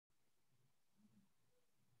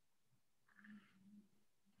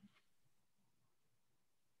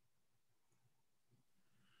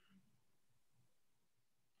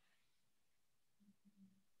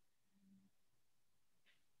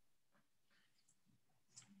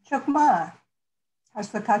Chokma,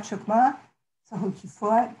 Hashtaka Chokma,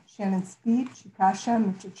 Sahochifuat, Shannon Speed, Chikasha,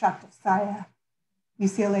 Michachakta Saya,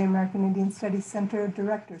 UCLA American Indian Studies Center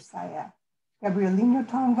Director Saya, Gabrielino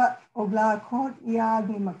Tongva Obla Kot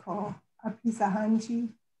Iagnimako, Apisahanchi,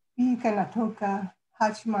 Kanatoka,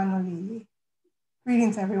 Hachimanolili.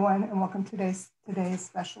 Greetings, everyone, and welcome to today's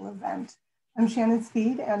special event. I'm Shannon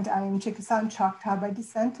Speed, and I am Chickasaw and Choctaw by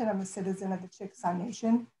descent, and I'm a citizen of the Chickasaw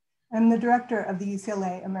Nation. I'm the director of the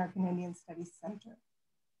UCLA American Indian Studies Center.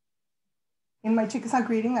 In my Chickasaw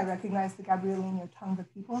greeting, I recognize the Gabrielino Tongva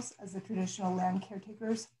peoples as the traditional land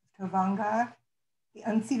caretakers of Tovangar, the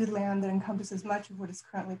unceded land that encompasses much of what is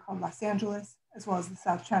currently called Los Angeles, as well as the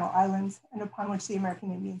South Channel Islands, and upon which the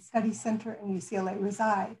American Indian Studies Center and UCLA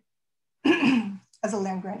reside. As a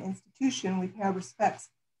land-grant institution, we pay our respects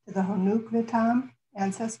to the Honukvitam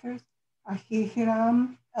ancestors, our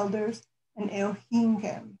Hihiram elders, and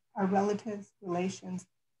Eohingem, our relatives, relations,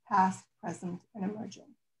 past, present, and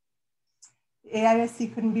emerging. The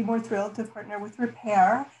AISC couldn't be more thrilled to partner with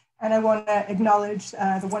Repair, and I want to acknowledge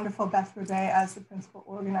the wonderful Beth Rebay as the principal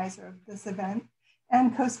organizer of this event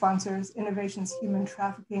and co-sponsors Innovations Human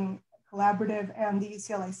Trafficking Collaborative and the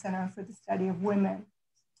UCLA Center for the Study of Women.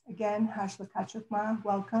 Again, Hashlaka Chukma,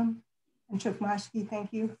 welcome, and Chukmashki,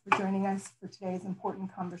 thank you for joining us for today's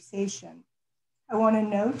important conversation. I want to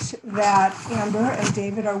note that Amber and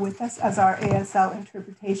David are with us as our ASL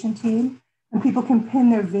interpretation team, and people can pin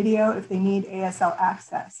their video if they need ASL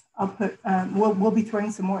access. I'll put, we'll be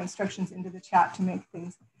throwing some more instructions into the chat to make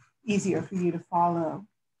things easier for you to follow.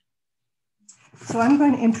 So I'm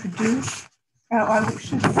going to introduce, I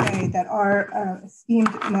should say that our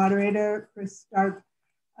esteemed moderator, Chris Stark,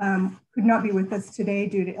 could not be with us today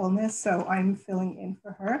due to illness, so I'm filling in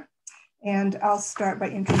for her. And I'll start by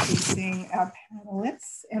introducing our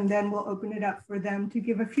panelists, and then we'll open it up for them to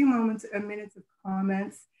give a few minutes of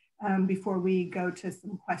comments before we go to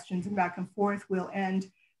some questions and back and forth. We'll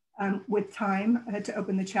end with time to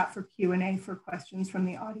open the chat for Q&A for questions from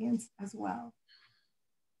the audience as well.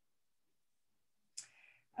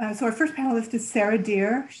 So our first panelist is Sarah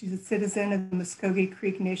Deer. She's a citizen of the Muskogee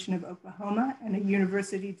Creek Nation of Oklahoma and a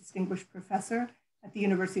university distinguished professor at the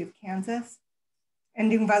University of Kansas.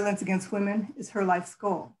 Ending violence against women is her life's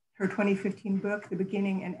goal. Her 2015 book, The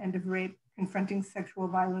Beginning and End of Rape, Confronting Sexual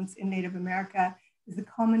Violence in Native America, is the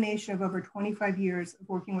culmination of over 25 years of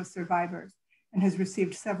working with survivors and has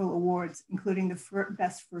received several awards, including the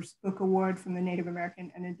Best First Book Award from the Native American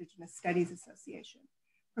and Indigenous Studies Association.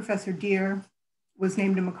 Professor Deer was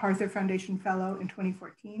named a MacArthur Foundation Fellow in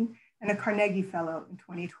 2014 and a Carnegie Fellow in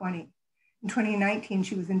 2020. In 2019,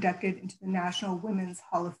 she was inducted into the National Women's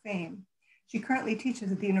Hall of Fame. She currently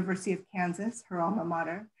teaches at the University of Kansas, her alma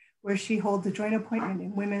mater, where she holds a joint appointment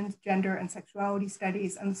in Women's, Gender, and Sexuality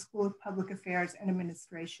Studies and the School of Public Affairs and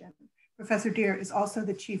Administration. Professor Deer is also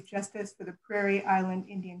the Chief Justice for the Prairie Island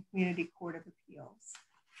Indian Community Court of Appeals.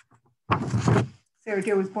 Sarah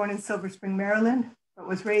Deer was born in Silver Spring, Maryland, but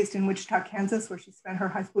was raised in Wichita, Kansas, where she spent her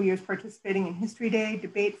high school years participating in History Day,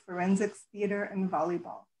 debate, forensics, theater, and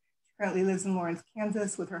volleyball. She currently lives in Lawrence,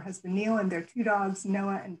 Kansas with her husband, Neil, and their two dogs,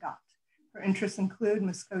 Noah and Dot. Her interests include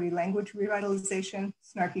Muskogee language revitalization,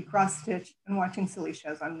 snarky cross-stitch, and watching silly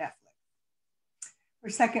shows on Netflix. Her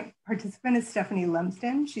second participant is Stephanie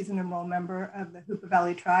Lumsden. She's an enrolled member of the Hoopa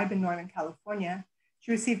Valley Tribe in Northern California.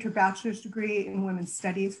 She received her bachelor's degree in women's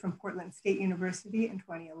studies from Portland State University in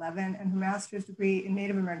 2011 and her master's degree in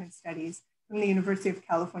Native American studies from the University of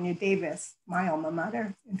California, Davis, my alma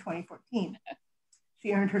mater, in 2014.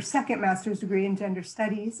 She earned her second master's degree in gender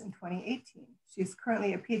studies in 2018. She is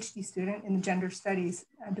currently a PhD student in the gender studies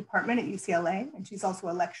department at UCLA, and she's also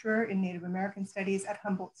a lecturer in Native American studies at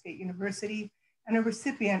Humboldt State University and a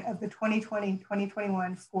recipient of the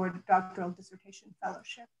 2020-2021 Ford Doctoral Dissertation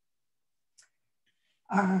Fellowship.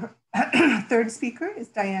 Our third speaker is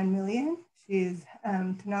Diane Millian. She's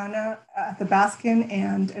Tanana Athabaskan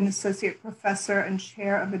and an associate professor and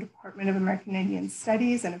chair of the Department of American Indian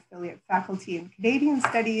Studies and affiliate faculty in Canadian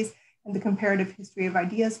Studies and the Comparative History of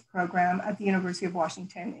Ideas program at the University of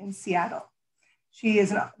Washington in Seattle. She is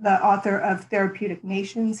the author of Therapeutic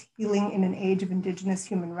Nations, Healing in an Age of Indigenous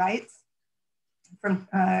Human Rights from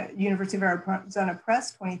University of Arizona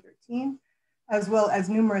Press, 2013, as well as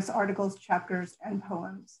numerous articles, chapters, and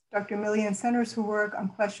poems. Dr. Millian centers her work on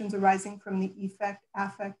questions arising from the affect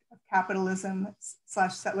of capitalism /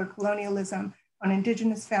 settler colonialism on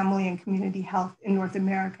Indigenous family and community health in North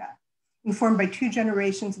America. Informed by two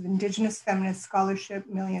generations of Indigenous feminist scholarship,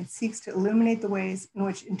 Millian seeks to illuminate the ways in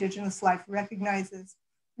which Indigenous life reorganizes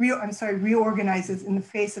in the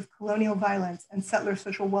face of colonial violence and settler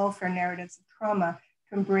social welfare narratives of trauma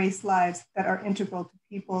to embrace lives that are integral to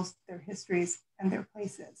peoples, their histories, and their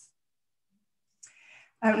places.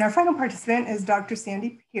 And our final participant is Dr.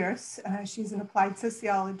 Sandy Pierce. She's an applied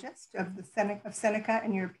sociologist of Seneca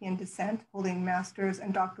and European descent, holding master's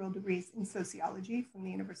and doctoral degrees in sociology from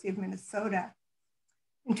the University of Minnesota.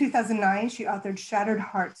 In 2009, she authored Shattered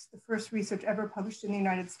Hearts, the first research ever published in the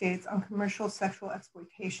United States on commercial sexual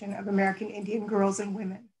exploitation of American Indian girls and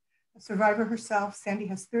women. A survivor herself, Sandy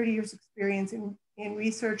has 30 years experience in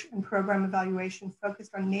research and program evaluation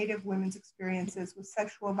focused on Native women's experiences with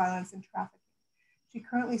sexual violence and trafficking. She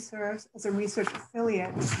currently serves as a research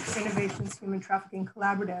affiliate with Innovations Human Trafficking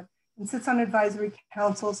Collaborative and sits on advisory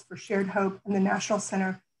councils for Shared Hope and the National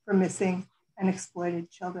Center for Missing and Exploited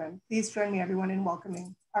Children. Please join me, everyone, in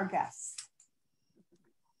welcoming our guests.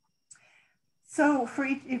 So for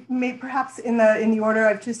each, perhaps in the order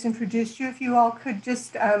I've just introduced you, if you all could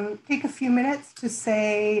just take a few minutes to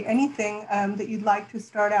say anything that you'd like to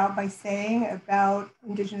start out by saying about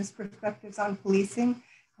Indigenous perspectives on policing,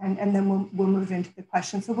 and then we'll move into the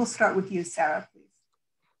questions. So we'll start with you, Sarah, please.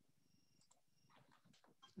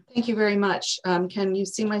 Thank you very much. Can you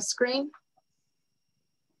see my screen?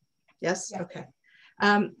 Yes, yeah. Okay.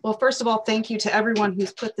 Well, first of all, thank you to everyone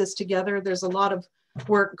who's put this together. There's a lot of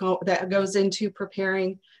work that goes into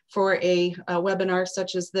preparing for a webinar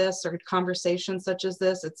such as this or conversation such as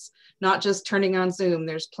this. It's not just turning on Zoom.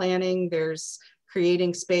 There's planning, there's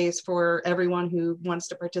creating space for everyone who wants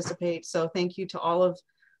to participate. So thank you to all of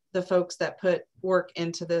the folks that put work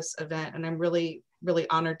into this event, and I'm really, really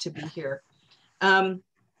honored to be here. I'm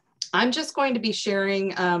just going to be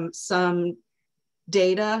sharing some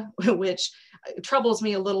data, which troubles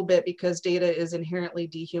me a little bit because data is inherently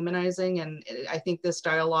dehumanizing, and I think this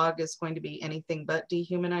dialogue is going to be anything but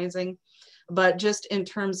dehumanizing. But just in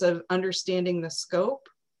terms of understanding the scope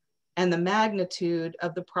and the magnitude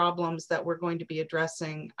of the problems that we're going to be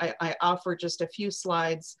addressing, I offer just a few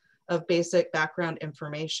slides of basic background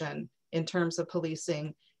information in terms of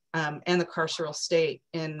policing and the carceral state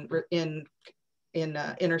in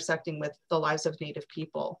intersecting with the lives of Native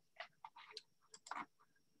people.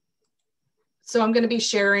 So I'm going to be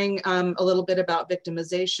sharing a little bit about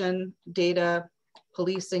victimization data,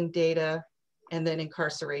 policing data, and then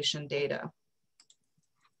incarceration data.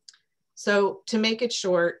 So to make it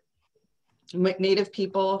short, Native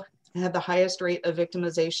people have the highest rate of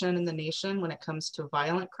victimization in the nation when it comes to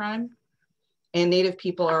violent crime. And Native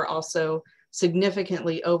people are also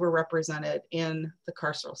significantly overrepresented in the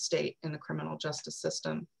carceral state in the criminal justice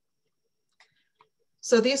system.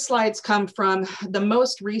 So these slides come from the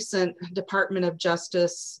most recent Department of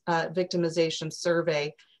Justice victimization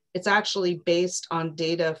survey. It's actually based on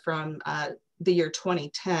data from the year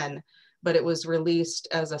 2010, but it was released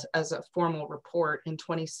as a formal report in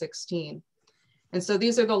 2016. And so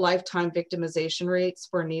these are the lifetime victimization rates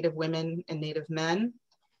for Native women and Native men.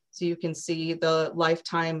 So you can see the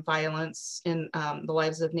lifetime violence in the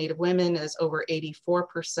lives of Native women is over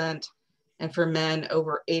 84%, and for men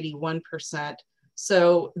over 81%.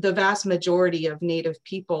 So the vast majority of Native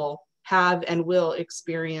people have and will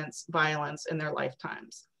experience violence in their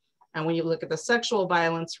lifetimes. And when you look at the sexual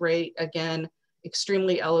violence rate, again,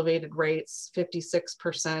 extremely elevated rates,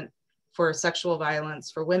 56% for sexual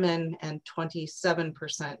violence for women and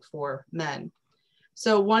 27% for men.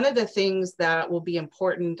 So one of the things that will be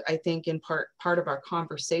important, I think, in part of our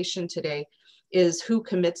conversation today is who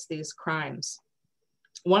commits these crimes.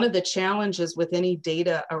 One of the challenges with any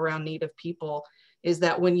data around Native people is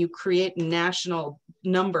that when you create national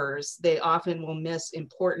numbers, they often will miss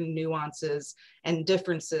important nuances and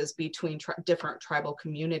differences between different tribal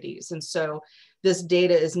communities. And so this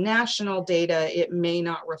data is national data. It may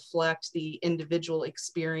not reflect the individual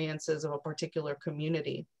experiences of a particular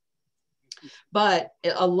community. But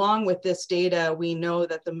along with this data, we know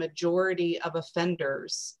that the majority of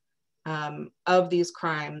offenders of these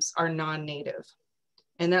crimes are non-Native.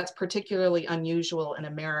 And that's particularly unusual in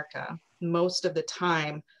America. Most of the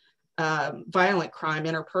time, violent crime,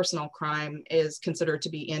 interpersonal crime, is considered to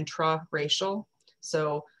be intra-racial.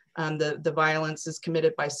 So the violence is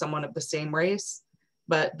committed by someone of the same race.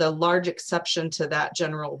 But the large exception to that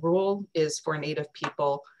general rule is for Native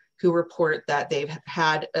people who report that they've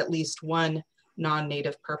had at least one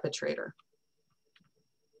non-Native perpetrator.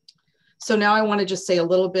 So now I want to just say a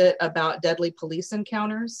little bit about deadly police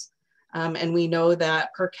encounters. And we know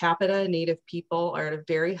that per capita, Native people are at a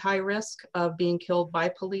very high risk of being killed by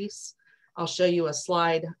police. I'll show you a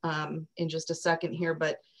slide in just a second here,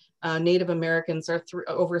 but Native Americans are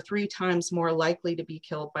over 3 times more likely to be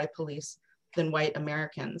killed by police than white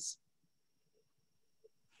Americans.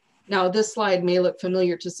 Now, this slide may look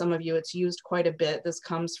familiar to some of you. It's used quite a bit. This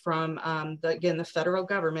comes from, again, the federal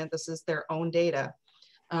government. This is their own data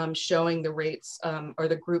showing the rates or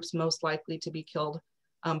the groups most likely to be killed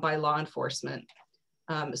by law enforcement.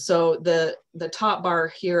 So the top bar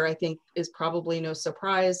here, I think, is probably no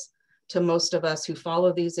surprise to most of us who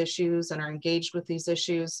follow these issues and are engaged with these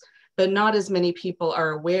issues, but not as many people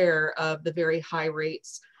are aware of the very high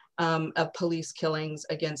rates of police killings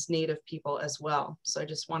against Native people as well. So I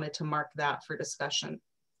just wanted to mark that for discussion.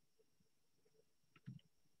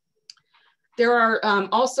 There are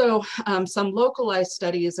also some localized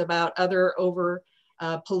studies about other over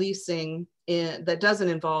policing that doesn't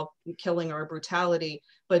involve killing or brutality,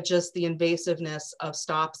 but just the invasiveness of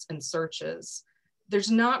stops and searches.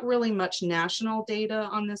 There's not really much national data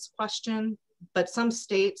on this question, but some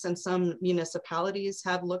states and some municipalities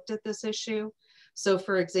have looked at this issue. So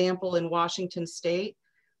for example, in Washington state,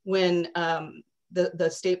 when the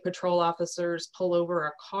state patrol officers pull over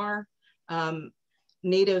a car,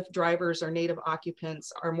 Native drivers or Native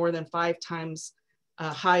occupants are more than 5 times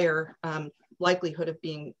higher likelihood of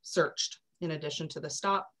being searched in addition to the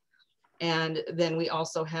stop. And then we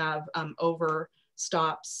also have over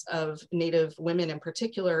stops of Native women in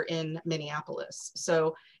particular in Minneapolis.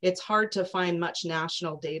 So it's hard to find much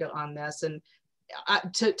national data on this. And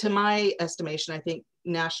to my estimation, I think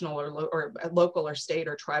national or local or state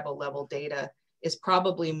or tribal level data is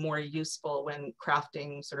probably more useful when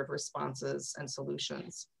crafting sort of responses and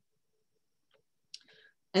solutions.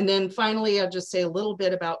 And then finally, I'll just say a little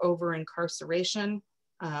bit about over incarceration.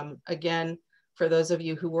 Again, for those of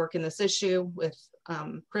you who work in this issue with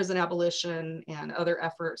prison abolition and other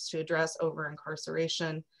efforts to address over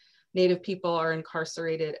incarceration, Native people are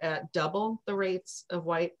incarcerated at double the rates of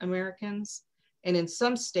white Americans. And in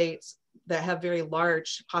some states that have very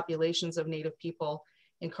large populations of Native people,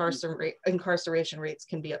 incarceration rates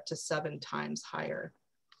can be up to 7 times higher.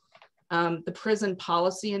 The Prison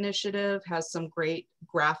Policy Initiative has some great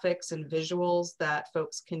graphics and visuals that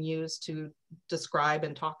folks can use to describe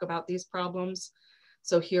and talk about these problems.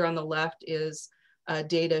 So here on the left is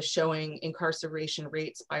data showing incarceration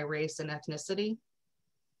rates by race and ethnicity.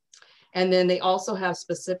 And then they also have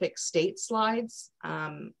specific state slides.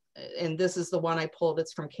 And this is the one I pulled,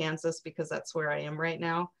 it's from Kansas because that's where I am right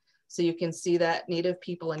now. So you can see that Native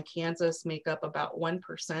people in Kansas make up about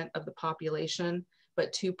 1% of the population,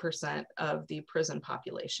 but 2% of the prison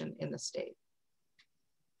population in the state.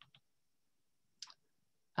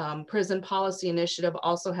 Prison Policy Initiative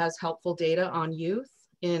also has helpful data on youth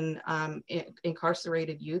in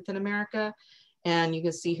incarcerated youth in America. And you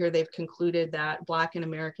can see here they've concluded that Black and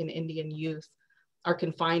American Indian youth are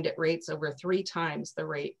confined at rates over 3 times the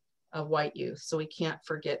rate of white youth. So we can't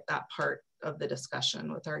forget that part of the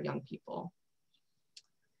discussion with our young people.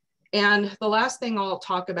 And the last thing I'll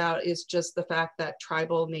talk about is just the fact that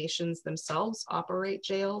tribal nations themselves operate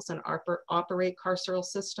jails and operate carceral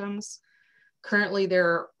systems. Currently, there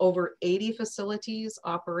are over 80 facilities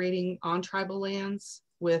operating on tribal lands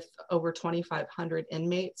with over 2,500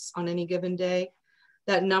 inmates on any given day.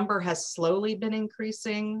 That number has slowly been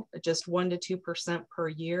increasing, just 1% to 2% per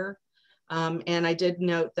year. And I did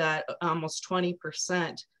note that almost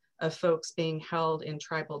 20% of folks being held in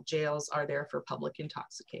tribal jails are there for public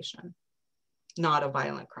intoxication, not a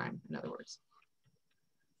violent crime, in other words.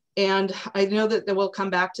 And I know that we'll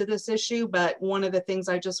come back to this issue, but one of the things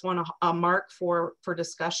I just want to mark for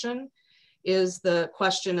discussion is the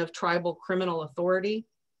question of tribal criminal authority.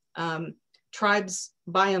 Tribes,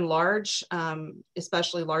 by and large,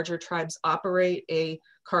 especially larger tribes, operate a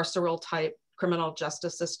carceral type criminal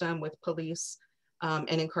justice system with police and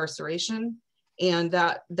incarceration. And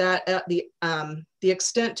the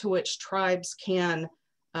extent to which tribes can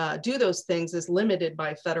do those things is limited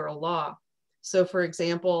by federal law. So for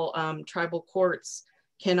example, tribal courts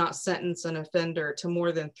cannot sentence an offender to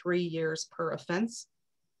more than 3 years per offense.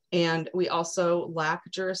 And we also lack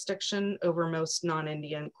jurisdiction over most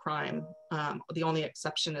non-Indian crime. The only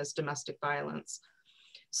exception is domestic violence.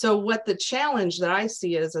 So what the challenge that I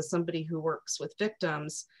see is, as somebody who works with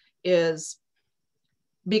victims, is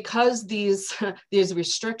because these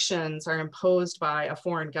restrictions are imposed by a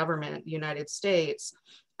foreign government, the United States,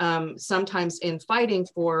 sometimes in fighting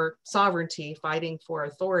for sovereignty, fighting for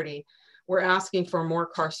authority, we're asking for more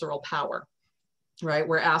carceral power, right?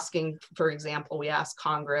 We're asking, for example, we ask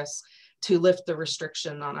Congress to lift the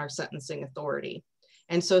restriction on our sentencing authority.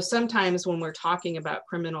 And so sometimes when we're talking about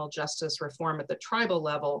criminal justice reform at the tribal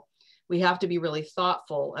level, we have to be really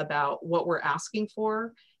thoughtful about what we're asking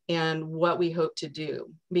for and what we hope to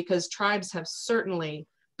do, because tribes have certainly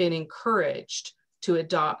been encouraged to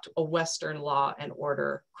adopt a Western law and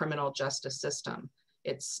order criminal justice system.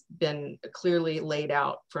 It's been clearly laid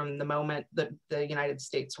out from the moment that the United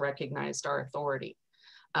States recognized our authority.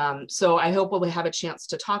 So I hope we'll have a chance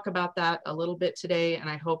to talk about that a little bit today, and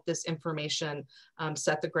I hope this information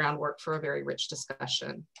set the groundwork for a very rich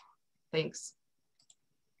discussion. Thanks.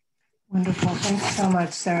 Wonderful. Thanks so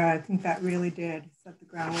much, Sarah. I think that really did set the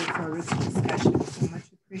groundwork for a rich discussion. So much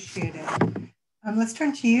appreciated. Let's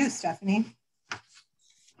turn to you, Stephanie.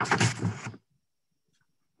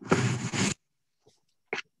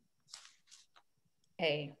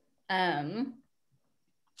 Hey,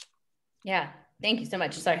 yeah, thank you so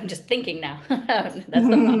much. Sorry, I'm just thinking now. That's the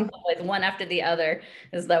problem with one after the other,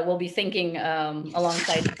 is that we'll be thinking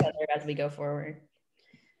alongside each other as we go forward.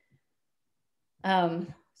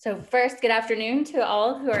 So first, good afternoon to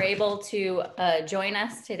all who are able to join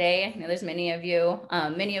us today. I know there's many of you,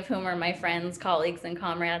 many of whom are my friends, colleagues, and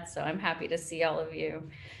comrades, so I'm happy to see all of you.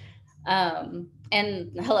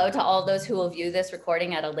 And hello to all those who will view this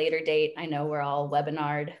recording at a later date. I know we're all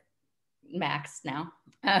webinared maxed now.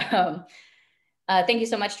 Thank you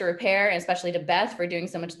so much to Repair, and especially to Beth for doing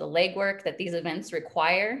so much of the legwork that these events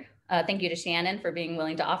require. Thank you to Shannon for being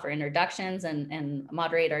willing to offer introductions and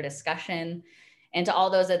moderate our discussion. And to all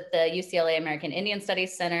those at the UCLA American Indian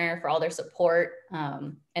Studies Center for all their support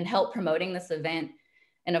and help promoting this event.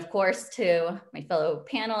 And of course, to my fellow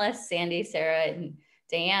panelists, Sandy, Sarah, and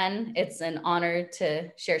Diane, it's an honor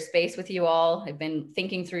to share space with you all. I've been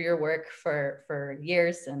thinking through your work for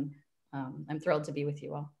years, and I'm thrilled to be with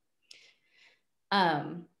you all.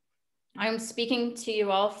 I'm speaking to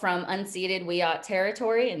you all from unceded Wiyot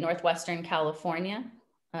territory in Northwestern California,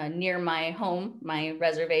 near my home, my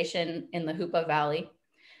reservation in the Hoopa Valley.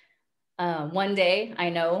 One day, I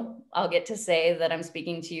know I'll get to say that I'm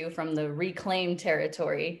speaking to you from the reclaimed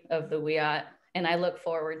territory of the Wiyot, and I look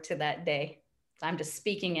forward to that day. I'm just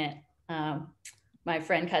speaking it. My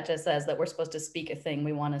friend Katja says that we're supposed to speak a thing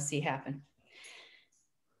we want to see happen.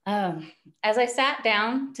 As I sat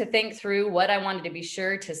down to think through what I wanted to be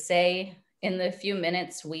sure to say in the few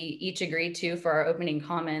minutes we each agreed to for our opening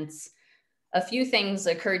comments, a few things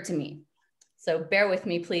occurred to me. So bear with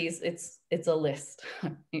me, please. It's a list.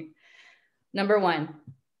 Number one,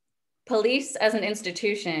 police as an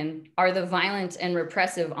institution are the violent and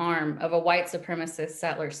repressive arm of a white supremacist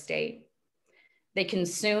settler state. They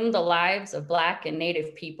consume the lives of Black and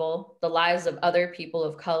Native people, the lives of other people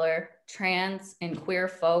of color, trans and queer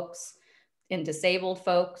folks, and disabled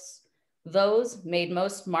folks, those made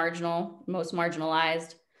most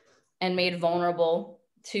marginalized, and made vulnerable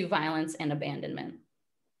to violence and abandonment.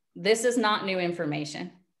 This is not new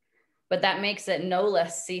information, but that makes it no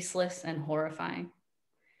less ceaseless and horrifying.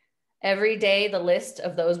 Every day, the list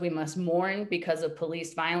of those we must mourn because of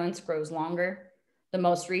police violence grows longer. The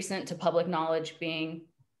most recent to public knowledge being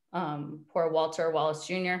poor Walter Wallace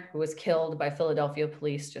Jr., who was killed by Philadelphia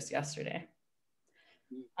police just yesterday.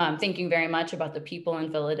 Thinking very much about the people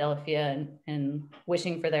in Philadelphia and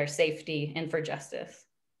wishing for their safety and for justice.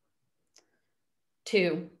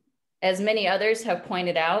 Two, as many others have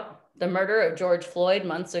pointed out, the murder of George Floyd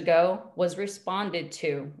months ago was responded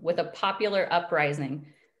to with a popular uprising,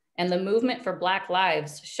 and the movement for Black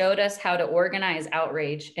lives showed us how to organize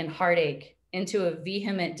outrage and heartache into a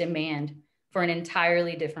vehement demand for an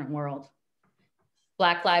entirely different world.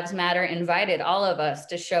 Black Lives Matter invited all of us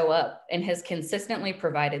to show up and has consistently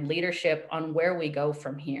provided leadership on where we go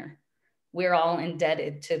from here. We're all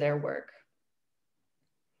indebted to their work.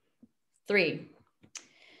 Three,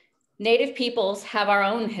 Native peoples have our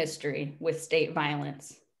own history with state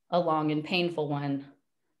violence, a long and painful one.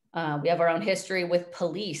 We have our own history with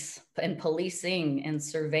police and policing and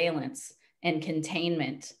surveillance and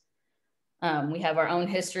containment. We have our own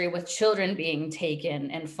history with children being taken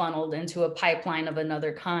and funneled into a pipeline of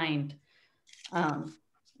another kind.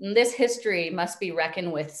 This history must be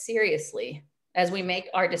reckoned with seriously as we make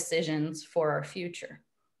our decisions for our future.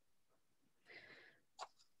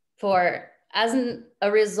 For as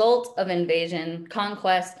a result of invasion,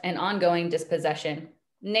 conquest, and ongoing dispossession,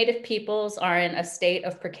 Native peoples are in a state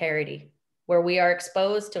of precarity where we are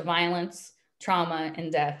exposed to violence, trauma,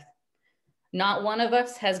 and death. Not one of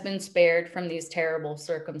us has been spared from these terrible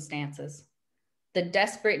circumstances. The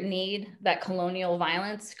desperate need that colonial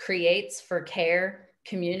violence creates for care,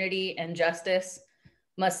 community, and justice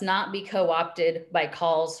must not be co-opted by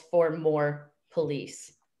calls for more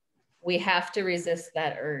police. We have to resist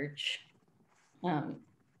that urge. 5,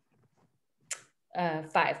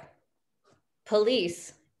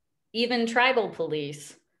 police, even tribal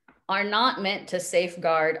police, are not meant to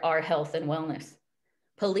safeguard our health and wellness.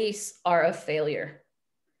 Police are a failure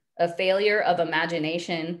of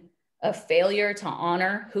imagination, a failure to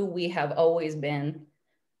honor who we have always been,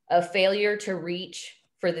 a failure to reach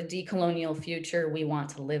for the decolonial future we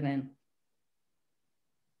want to live in.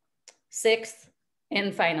 Sixth,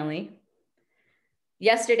 and finally,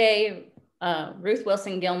 yesterday, Ruth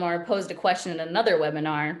Wilson Gilmore posed a question in another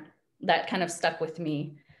webinar that kind of stuck with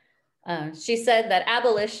me. She said that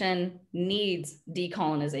abolition needs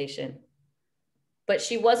decolonization, but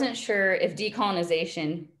she wasn't sure if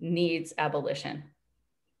decolonization needs abolition.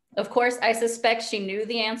 Of course, I suspect she knew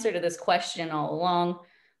the answer to this question all along,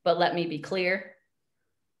 but let me be clear.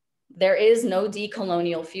 There is no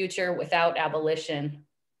decolonial future without abolition.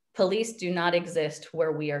 Police do not exist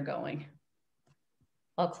where we are going.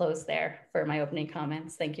 I'll close there for my opening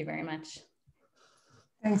comments. Thank you very much.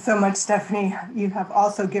 Thanks so much, Stephanie. You have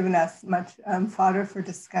also given us much fodder for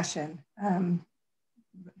discussion.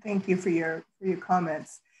 Thank you for your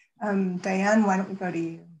comments. Diane, why don't we go to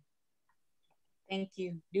you? Thank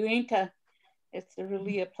you, Duinka. It's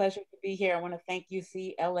really a pleasure to be here. I want to thank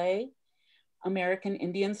UCLA, American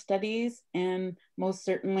Indian Studies, and most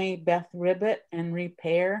certainly Beth Ribbett and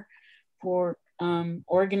Repair for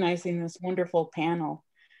organizing this wonderful panel.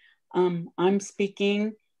 I'm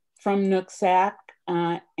speaking from Nooksack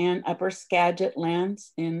and Upper Skagit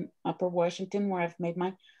lands in Upper Washington, where I've made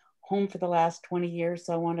my home for the last 20 years.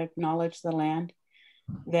 So I want to acknowledge the land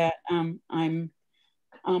that I'm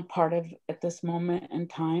part of at this moment in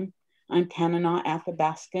time. I'm Tanana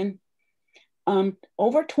Athabaskan.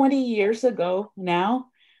 Over 20 years ago now,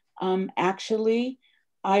 actually,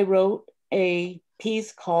 I wrote a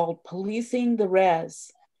piece called Policing the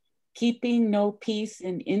Res, Keeping No Peace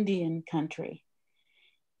in Indian Country.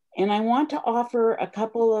 And I want to offer a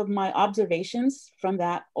couple of my observations from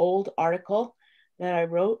that old article that I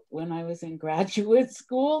wrote when I was in graduate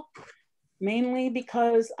school, mainly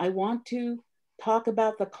because I want to talk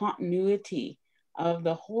about the continuity of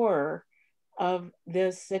the horror of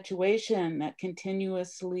this situation that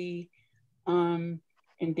continuously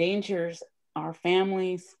endangers our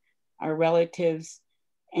families, our relatives.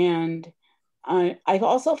 And I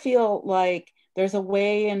also feel like there's a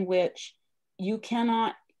way in which you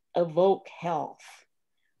cannot evoke health.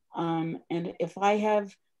 And if I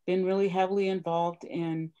have been really heavily involved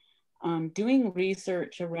in doing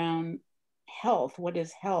research around health, what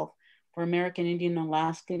is health for American Indian,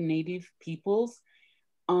 Alaska Native peoples,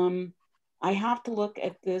 I have to look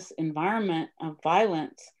at this environment of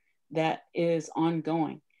violence that is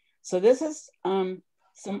ongoing. So this is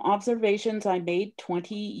some observations I made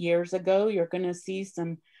 20 years ago. You're going to see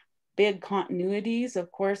some big continuities,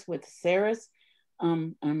 of course, with Sarah's.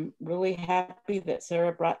 I'm really happy that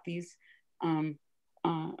Sarah brought these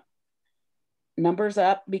numbers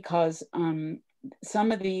up because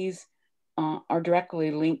some of these are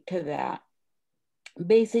directly linked to that.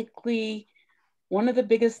 Basically, one of the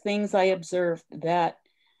biggest things I observed that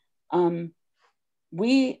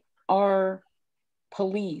we are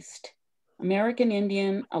policed. American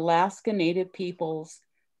Indian, Alaska Native peoples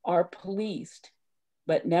are policed,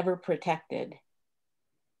 but never protected.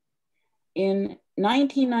 In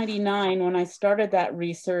 1999, when I started that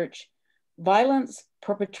research, violence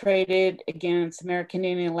perpetrated against American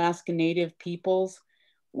Indian, Alaska Native peoples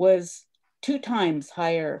was 2 times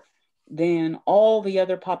higher than all the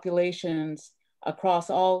other populations across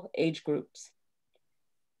all age groups.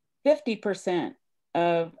 50%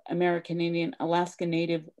 of American Indian, Alaska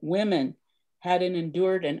Native women had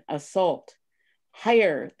endured an assault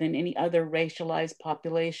higher than any other racialized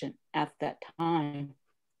population at that time.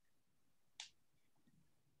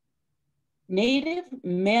 Native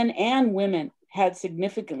men and women had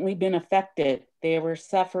significantly been affected. They were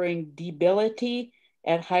suffering debility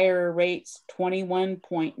at higher rates,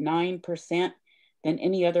 21.9% than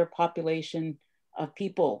any other population of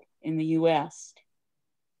people in the US.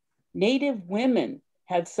 Native women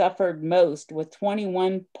had suffered most, with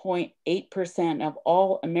 21.8% of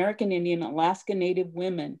all American Indian, Alaska Native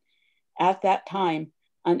women at that time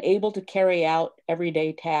unable to carry out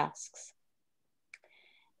everyday tasks.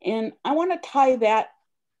 And I want to tie that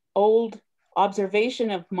old observation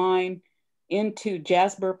of mine into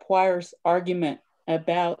Jasper Poir's argument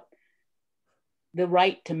about the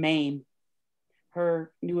right to maim.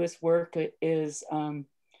 Her newest work is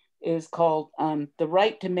called The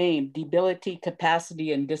Right to Maim, Debility,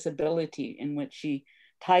 Capacity, and Disability, in which she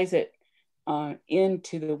ties it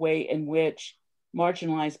into the way in which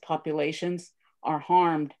marginalized populations are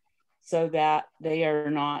harmed so that they are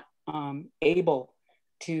not able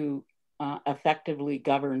to effectively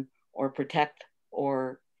govern or protect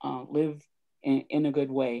or live in a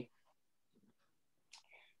good way.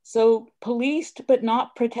 So policed but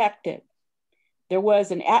not protected. There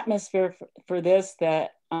was an atmosphere for this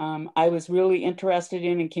that I was really interested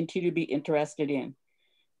in and continue to be interested in.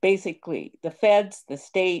 basically the feds, the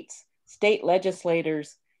states, state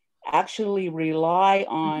legislators actually rely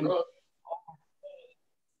on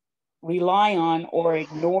or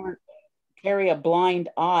ignore, carry a blind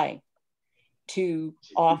eye to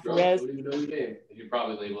off-res. You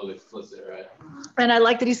probably labeled it explicit, right? And I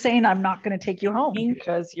like that he's saying, I'm not going to take you home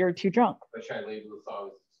because you're too drunk. I tried to label the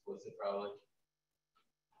song as explicit, probably.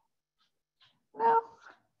 No.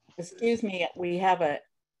 Excuse me, we have a.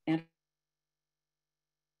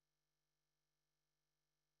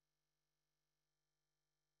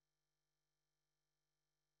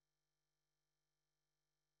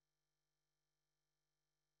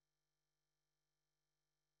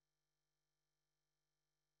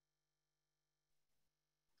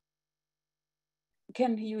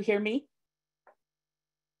 Can you hear me?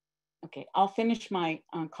 Okay, I'll finish my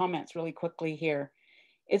comments really quickly here.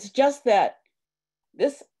 It's just that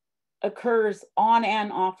this occurs on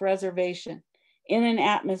and off reservation in an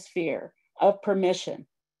atmosphere of permission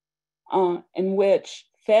in which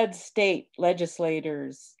fed, state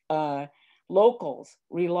legislators, locals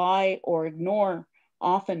rely or ignore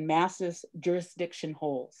often massive jurisdiction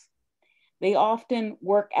holes. They often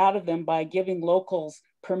work out of them by giving locals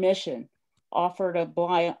permission, offered a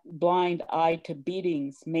blind eye to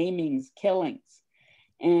beatings, maimings, killings,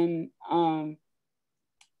 and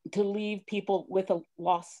to leave people with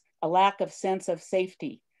a lack of sense of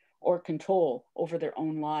safety or control over their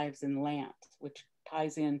own lives and lands, which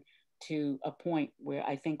ties in to a point where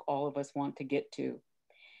I think all of us want to get to.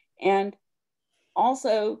 And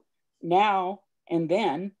also now and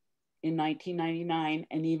then in 1999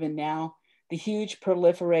 and even now, the huge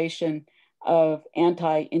proliferation of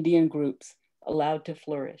anti-Indian groups allowed to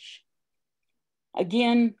flourish.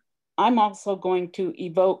 Again, I'm also going to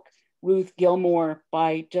evoke Ruth Gilmore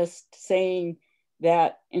by just saying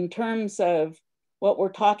that in terms of what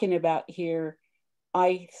we're talking about here,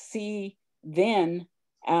 I see then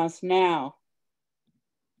as now.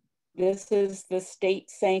 This is the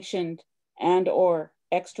state-sanctioned and or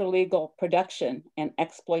extra-legal production and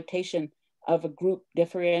exploitation of a group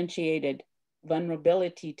differentiated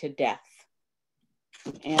vulnerability to death.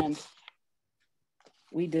 And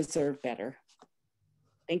we deserve better.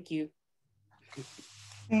 Thank you.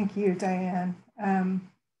 Thank you, Diane.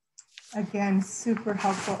 Again, super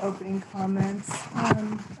helpful opening comments.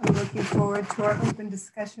 I'm looking forward to our open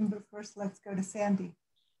discussion, but first let's go to Sandy.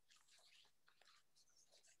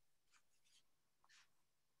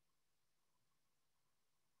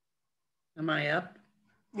 Am I up?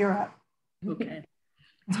 You're up. Okay.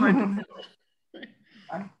 It's hard to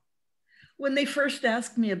tell. When they first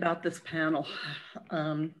asked me about this panel,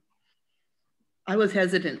 I was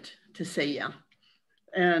hesitant to say yeah.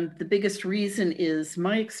 And the biggest reason is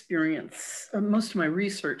my experience, most of my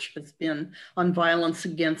research has been on violence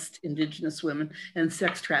against Indigenous women and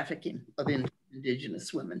sex trafficking of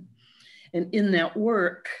Indigenous women. And in that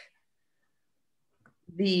work,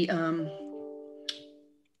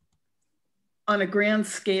 on a grand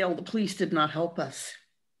scale, the police did not help us.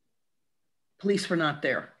 Police were not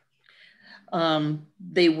there.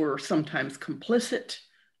 They were sometimes complicit.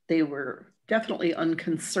 They were definitely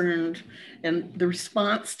unconcerned. And the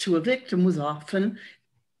response to a victim was often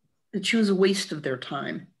that she was a waste of their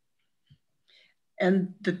time.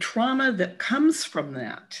 And the trauma that comes from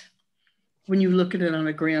that, when you look at it on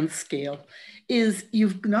a grand scale, is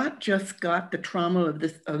you've not just got the trauma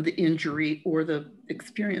of the injury or the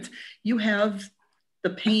experience, you have the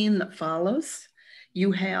pain that follows,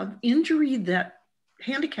 you have injury that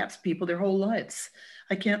handicaps people their whole lives.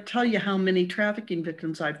 I can't tell you how many trafficking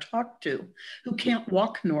victims I've talked to who can't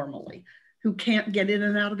walk normally, who can't get in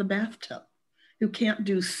and out of the bathtub, who can't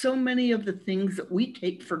do so many of the things that we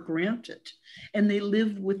take for granted. And they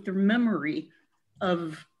live with the memory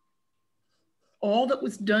of all that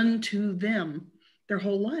was done to them their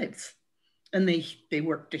whole lives. And they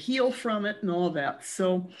work to heal from it and all that.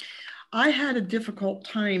 So I had a difficult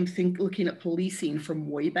time looking at policing from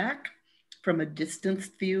way back, from a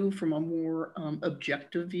distanced view, from a more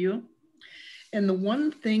objective view. And the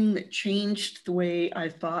one thing that changed the way I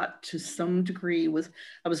thought to some degree was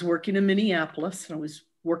I was working in Minneapolis and I was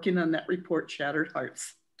working on that report, Shattered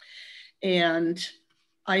Hearts. And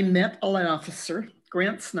I met an officer,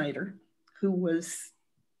 Grant Snyder, who was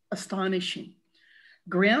astonishing.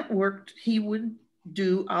 Grant he would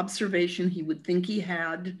do observation. He would think he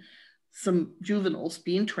had some juveniles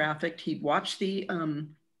being trafficked. He'd watch the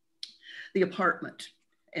apartment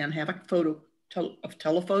and have a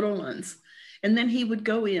telephoto lens. And then he would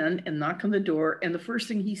go in and knock on the door. And the first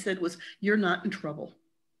thing he said was, "You're not in trouble,"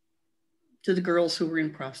 to the girls who were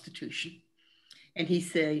in prostitution. And he'd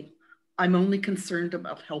say, "I'm only concerned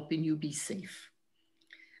about helping you be safe."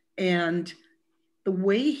 And the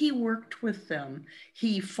way he worked with them,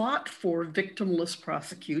 he fought for victimless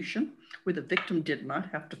prosecution, where the victim did not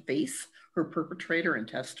have to face her perpetrator and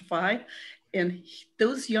testify. And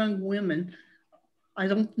those young women, I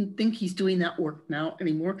don't think he's doing that work now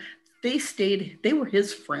anymore. They were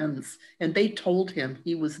his friends, and they told him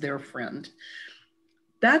he was their friend.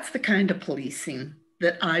 That's the kind of policing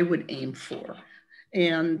that I would aim for,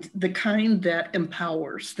 and the kind that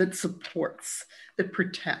empowers, that supports, that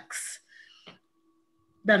protects.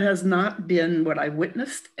 That has not been what I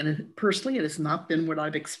witnessed, and personally, it has not been what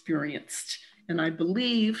I've experienced. And I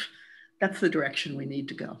believe that's the direction we need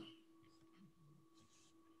to go.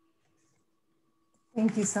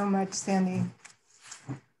 Thank you so much, Sandy.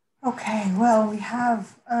 Okay, well, we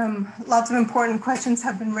have lots of important questions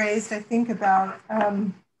have been raised, I think, about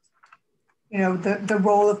the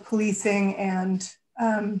role of policing and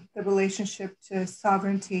the relationship to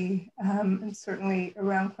sovereignty, and certainly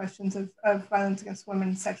around questions of violence against women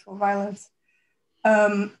and sexual violence.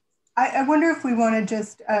 I wonder if we want to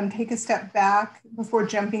just take a step back before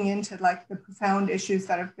jumping into like the profound issues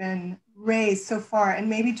that have been raised so far, and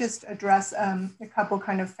maybe just address a couple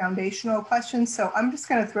kind of foundational questions. So I'm just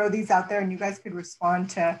going to throw these out there and you guys could respond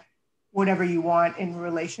to whatever you want in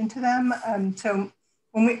relation to them. So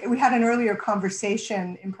when we had an earlier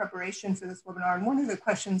conversation in preparation for this webinar, and one of the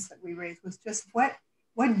questions that we raised was just what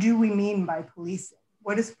do we mean by policing?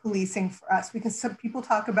 What is policing for us? Because some people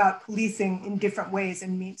talk about policing in different ways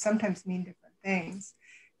and sometimes mean different things.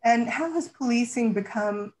 And how has policing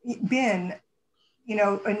been,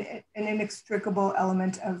 an inextricable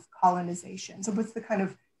element of colonization? So what's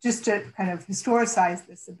the just to kind of historicize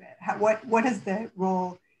this a bit, what is the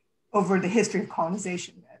role over the history of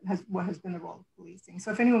colonization? What has been the role of policing? So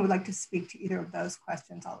if anyone would like to speak to either of those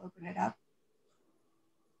questions, I'll open it up.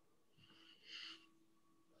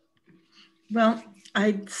 Well,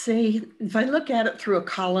 I'd say if I look at it through a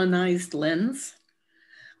colonized lens,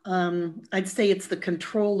 I'd say it's the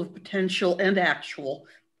control of potential and actual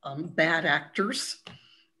bad actors.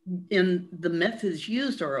 And the methods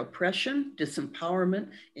used are oppression, disempowerment,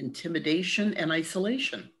 intimidation, and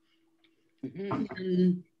isolation. Mm-hmm.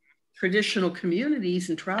 In traditional communities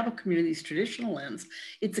and tribal communities, traditional lens,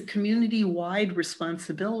 it's a community-wide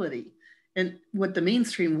responsibility. And what the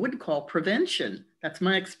mainstream would call prevention. That's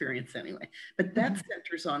my experience anyway. But that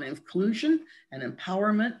centers on inclusion and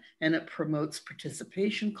empowerment, and it promotes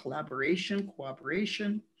participation, collaboration,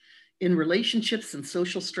 cooperation in relationships and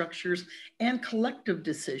social structures and collective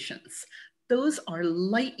decisions. Those are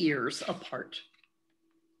light years apart.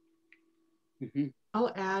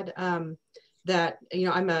 I'll add that,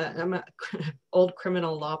 I'm a old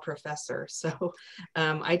criminal law professor. So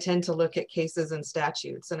I tend to look at cases and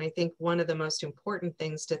statutes. And I think one of the most important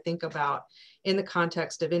things to think about in the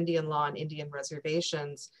context of Indian law and Indian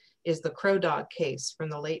reservations is the Crow Dog case from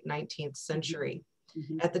the late 19th century.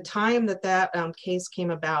 At the time that case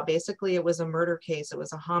came about, basically it was a murder case. It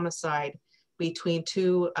was a homicide between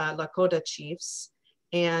two Lakota chiefs,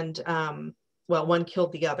 and one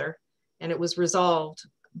killed the other, and it was resolved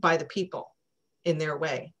by the people in their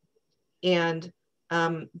way. And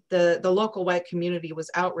the local white community was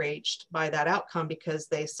outraged by that outcome because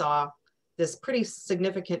they saw this pretty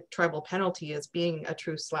significant tribal penalty as being a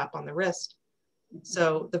true slap on the wrist.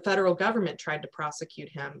 So the federal government tried to prosecute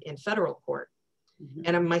him in federal court.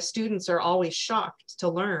 And my students are always shocked to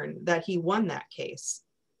learn that he won that case.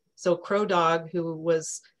 So Crow Dog, who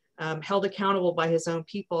was held accountable by his own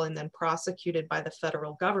people and then prosecuted by the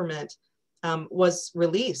federal government, was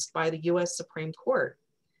released by the US Supreme Court.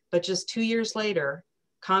 But just 2 years later,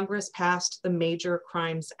 Congress passed the Major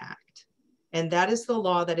Crimes Act. And that is the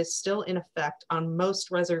law that is still in effect on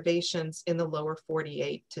most reservations in the lower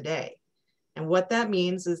 48 today. And what that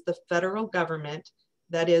means is the federal government,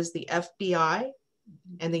 that is the FBI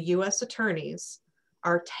and the US attorneys,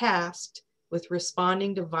 are tasked with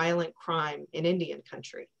responding to violent crime in Indian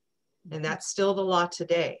country. And that's still the law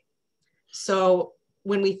today. So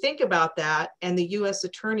when we think about that and the US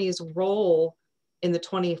attorney's role in the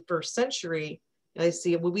 21st century, I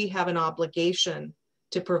see we have an obligation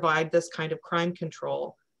to provide this kind of crime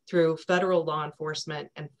control through federal law enforcement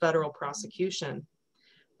and federal prosecution.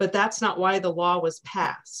 But that's not why the law was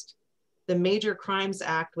passed. The Major Crimes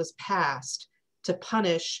Act was passed to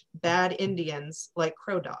punish bad Indians like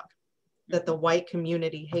Crow Dog that the white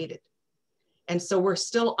community hated. And so we're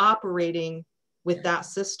still operating with that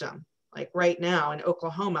system. Like right now in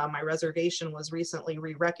Oklahoma, my reservation was recently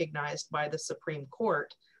re-recognized by the Supreme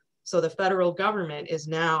Court. So the federal government is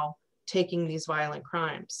now taking these violent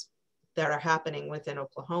crimes that are happening within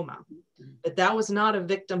Oklahoma. But that was not a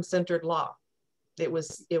victim-centered law. It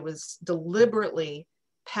was deliberately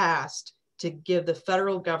passed to give the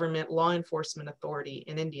federal government law enforcement authority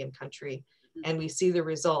in Indian country. And we see the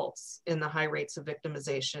results in the high rates of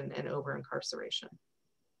victimization and over-incarceration.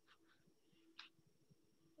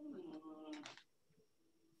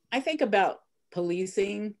 I think about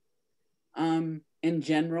policing in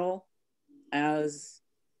general as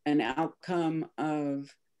an outcome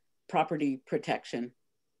of property protection.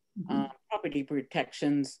 Property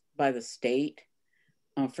protections by the state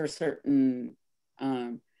for certain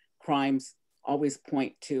crimes always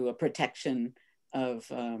point to a protection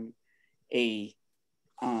of a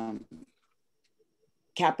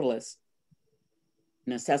capitalist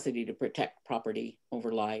necessity to protect property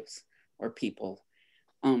over lives or people.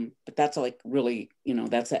 But that's like really, you know,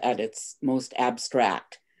 that's at its most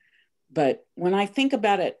abstract. But when I think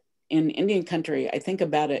about it in Indian country, I think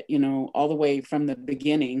about it, you know, all the way from the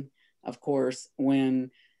beginning, of course,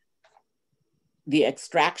 when the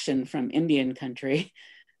extraction from Indian country,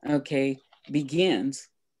 okay, begins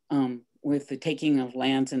with the taking of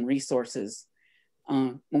lands and resources.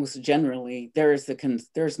 Most generally,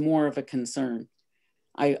 there's more of a concern,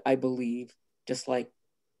 I believe, just like,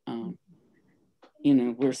 you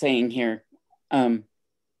know, we're saying here,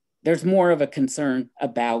 there's more of a concern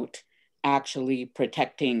about actually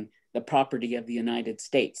protecting the property of the United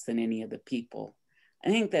States than any of the people. I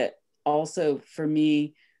think that also for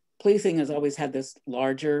me, policing has always had this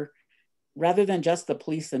larger, rather than just the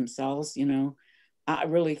police themselves, you know, I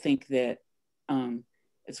really think that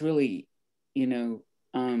it's really, you know,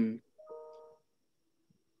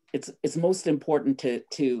 it's most important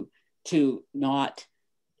to not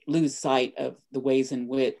lose sight of the ways in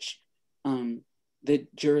which the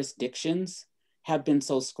jurisdictions have been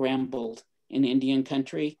so scrambled in Indian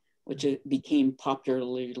country, which it became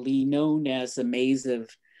popularly known as the maze of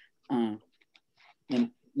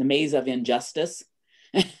injustice,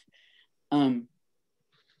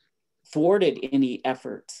 thwarted any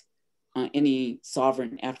efforts, any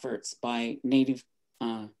sovereign efforts by Native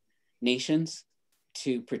nations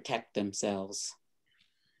to protect themselves.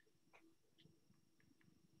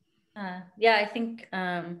 Yeah, I think,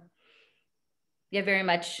 yeah, very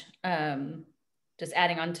much just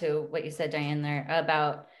adding on to what you said, Diane, there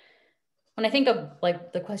about when I think of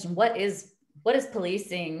like the question, what is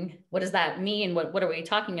policing? What does that mean? What are we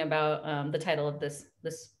talking about? The title of this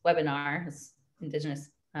webinar is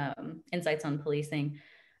Indigenous Insights on Policing.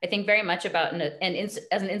 I think very much about as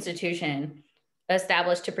an institution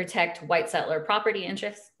established to protect white settler property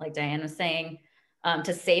interests, like Diane was saying,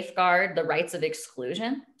 to safeguard the rights of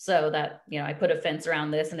exclusion, so that, you know, I put a fence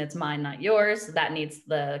around this and it's mine, not yours. That needs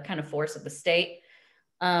the kind of force of the state.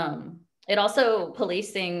 It also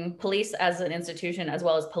police as an institution, as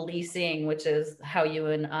well as policing, which is how you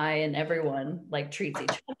and I and everyone like treats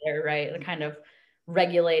each other, right? The kind of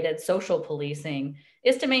regulated social policing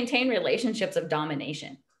is to maintain relationships of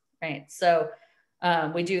domination, right? So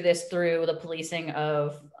we do this through the policing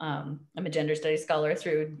of, I'm a gender studies scholar,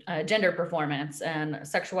 through gender performance and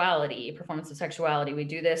sexuality, performance of sexuality. We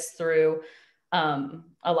do this through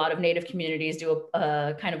a lot of Native communities do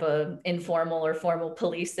a kind of a informal or formal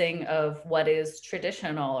policing of what is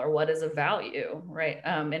traditional or what is a value, right?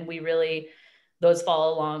 And we really, those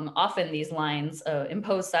fall along often these lines,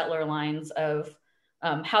 imposed settler lines of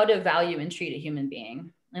how to value and treat a human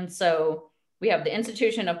being. And so we have the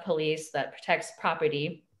institution of police that protects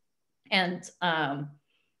property and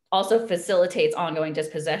also facilitates ongoing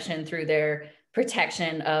dispossession through their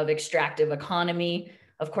protection of extractive economy.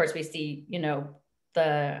 Of course, we see, you know,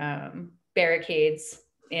 the barricades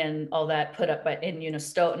and all that put up in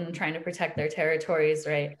Unistoten, trying to protect their territories,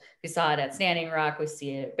 right? We saw it at Standing Rock, we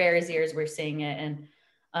see it at Bears Ears, we're seeing it in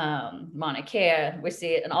Mauna Kea, we see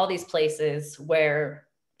it in all these places where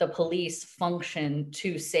the police function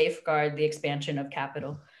to safeguard the expansion of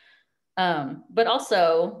capital. But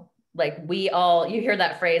also, like you hear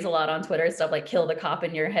that phrase a lot on Twitter, stuff like kill the cop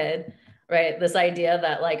in your head, right? This idea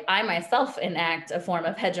that like I myself enact a form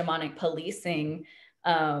of hegemonic policing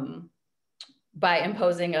by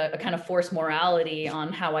imposing a kind of forced morality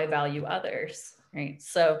on how I value others, right?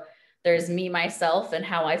 So there's me, myself, and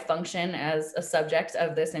how I function as a subject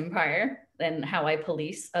of this empire and how I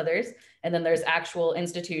police others. And then there's actual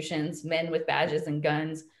institutions, men with badges and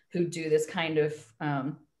guns who do this kind of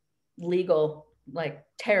legal like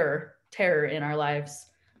terror in our lives.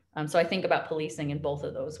 So I think about policing in both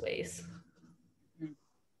of those ways.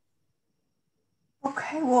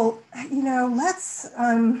 Okay, well, you know, let's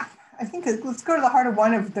go to the heart of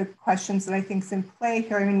one of the questions that I think is in play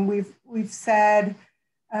here. I mean, we've said,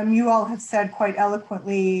 you all have said quite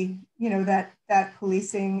eloquently, you know, that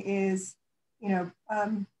policing is, you know,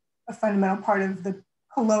 a fundamental part of the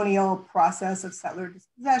colonial process of settler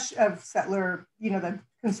dispossession, of settler, the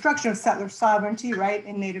construction of settler sovereignty, right,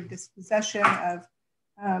 in native dispossession of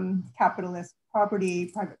capitalist property,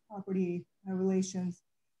 private property relations.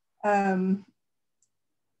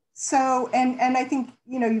 So, and I think,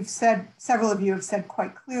 you've said, several of you have said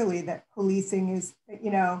quite clearly that policing is,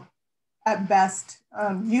 at best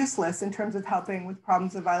useless in terms of helping with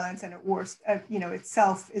problems of violence, and at worst,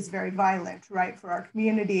 itself is very violent, right, for our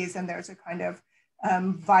communities. And there's a kind of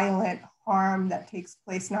violent harm that takes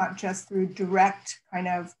place, not just through direct kind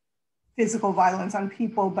of physical violence on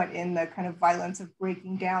people, but in the kind of violence of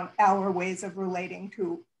breaking down our ways of relating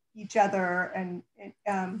to each other and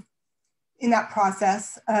in that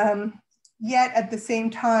process. Yet at the same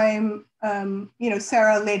time,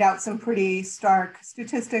 Sarah laid out some pretty stark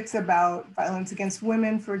statistics about violence against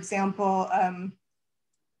women, for example.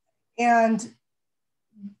 And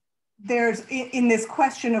there's, in this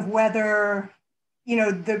question of whether,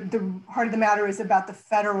 the heart of the matter is about the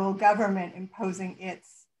federal government imposing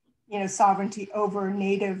its, sovereignty over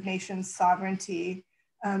Native nations' sovereignty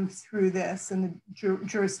through this and the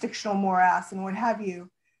jurisdictional morass and what have you.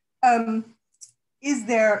 Is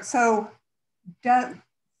there, so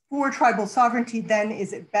for tribal sovereignty, then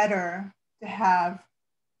is it better to have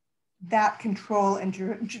that control and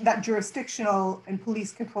that jurisdictional and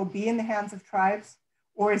police control be in the hands of tribes,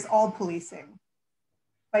 or is all policing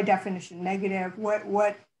by definition negative?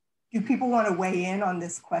 What do people want to weigh in on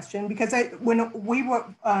this question? Because when we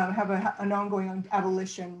have an ongoing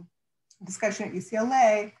abolition discussion at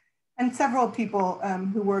UCLA, and several people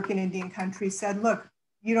who work in Indian country said, look,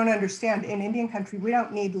 you don't understand, in Indian country, we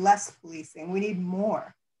don't need less policing, we need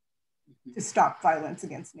more to stop violence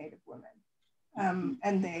against Native women.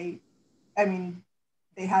 And they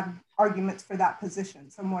have arguments for that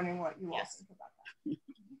position. So I'm wondering what you all think about that.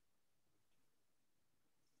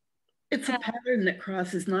 It's a pattern that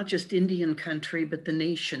crosses not just Indian country, but the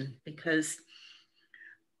nation, because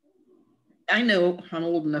I know I'm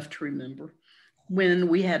old enough to remember when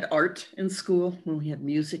we had art in school, when we had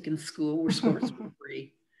music in school, where sports were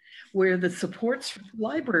free, where the supports for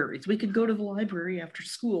libraries, we could go to the library after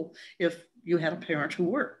school if you had a parent who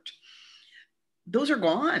worked. Those are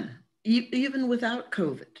gone, even without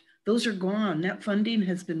COVID. Those are gone. That funding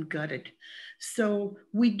has been gutted. So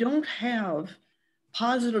we don't have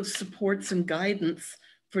positive supports and guidance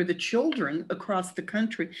for the children across the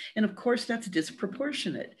country. And of course, that's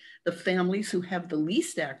disproportionate. The families who have the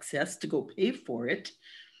least access to go pay for it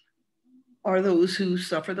are those who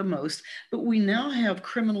suffer the most. But we now have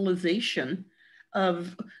criminalization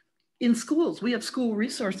in schools. We have school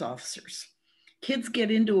resource officers. Kids get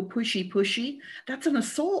into a pushy, that's an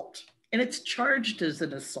assault, and it's charged as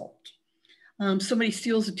an assault. Somebody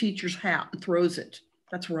steals a teacher's hat and throws it,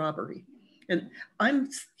 that's robbery. And I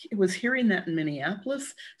was hearing that in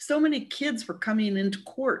Minneapolis. So many kids were coming into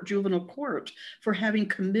court, juvenile court, for having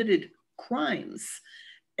committed crimes,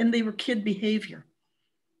 and they were kid behavior.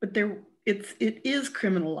 But it is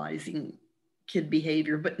criminalizing kid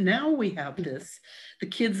behavior. But now we have this, the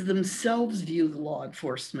kids themselves view the law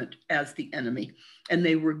enforcement as the enemy, and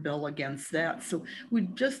they rebel against that. So we're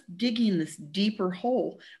just digging this deeper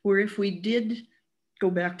hole where if we did go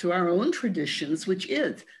back to our own traditions, which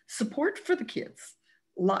is support for the kids,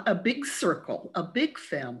 a big circle, a big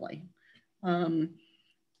family,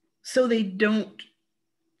 so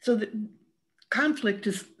that conflict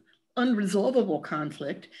is unresolvable.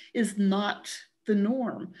 Conflict is not the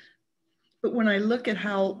norm. But when I look at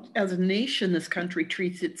how, as a nation, this country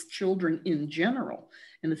treats its children in general,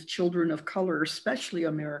 and its children of color, especially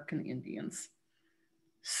American Indians,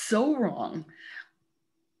 so wrong.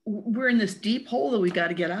 We're in this deep hole that we got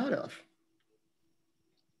to get out of.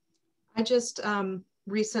 I just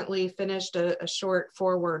recently finished a short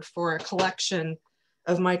foreword for a collection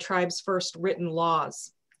of my tribe's first written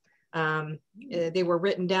laws. They were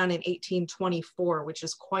written down in 1824, which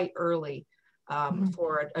is quite early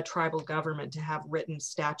for a tribal government to have written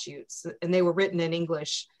statutes. And they were written in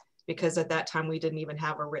English because at that time we didn't even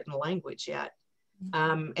have a written language yet.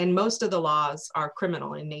 And most of the laws are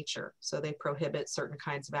criminal in nature. So they prohibit certain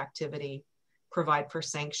kinds of activity, provide for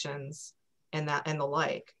sanctions and the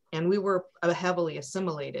like. And we were a heavily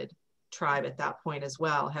assimilated tribe at that point as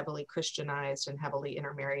well, heavily Christianized and heavily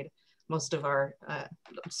intermarried. Most of our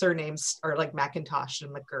surnames are like McIntosh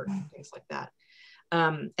and McGirt and things like that.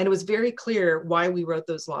 And it was very clear why we wrote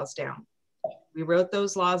those laws down. We wrote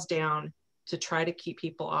those laws down to try to keep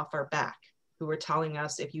people off our back, who were telling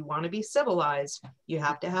us, if you want to be civilized, you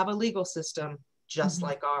have to have a legal system just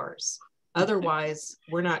like ours. Otherwise,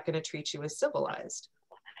 we're not going to treat you as civilized.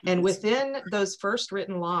 And within those first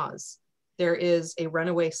written laws, there is a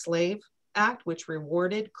runaway slave Act, which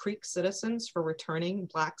rewarded Creek citizens for returning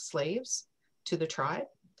Black slaves to the tribe.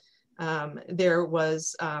 There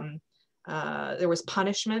was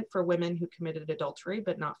punishment for women who committed adultery,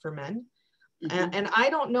 but not for men. And I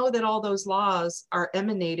don't know that all those laws are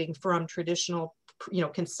emanating from traditional,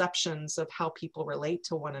 conceptions of how people relate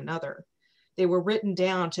to one another. They were written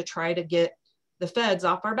down to try to get the feds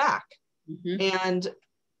off our back. And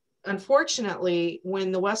unfortunately,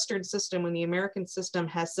 when the Western system, when the American system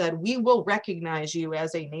has said, we will recognize you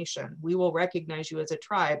as a nation, we will recognize you as a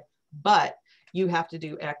tribe, but you have to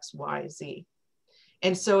do X, Y, Z.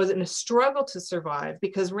 And so it's a struggle to survive,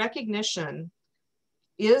 because recognition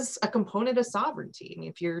is a component of sovereignty. I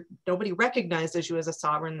mean, if nobody recognizes you as a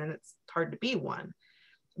sovereign, then it's hard to be one.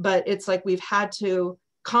 But it's like we've had to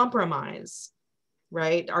compromise,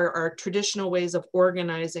 right? Our traditional ways of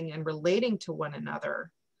organizing and relating to one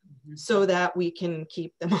another so that we can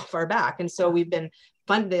keep them off our back. And so we've been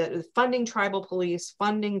funding tribal police,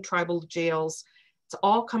 funding tribal jails. It's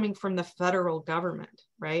all coming from the federal government,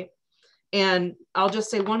 right? And I'll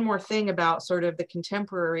just say one more thing about sort of the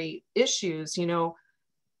contemporary issues.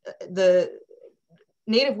 The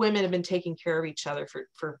Native women have been taking care of each other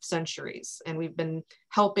for centuries. And we've been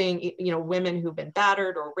helping, women who've been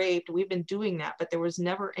battered or raped. We've been doing that, but there was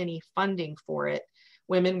never any funding for it.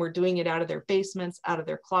 Women were doing it out of their basements, out of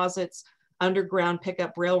their closets, underground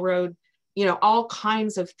pickup railroad, all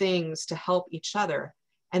kinds of things to help each other.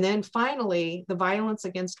 And then finally, the Violence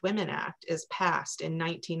Against Women Act is passed in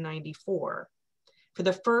 1994. For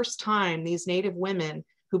the first time, these Native women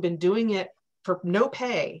who've been doing it for no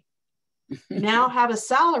pay now have a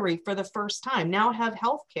salary for the first time, now have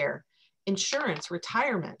health care, insurance,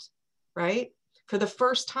 retirement, right? For the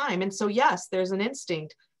first time. And so yes, there's an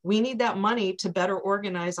instinct. We need that money to better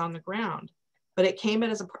organize on the ground, but it came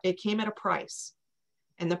at a price.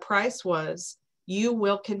 And the price was, you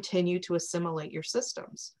will continue to assimilate your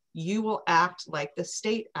systems. You will act like the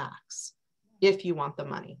state acts if you want the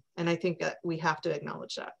money. And I think that we have to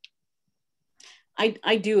acknowledge that.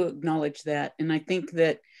 I do acknowledge that. And I think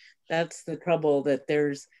that that's the trouble, that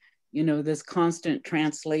there's, this constant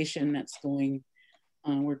translation that's going,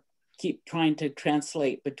 we're keep trying to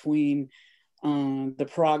translate between the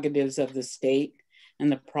prerogatives of the state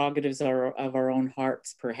and the prerogatives of our own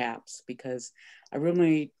hearts, perhaps, because I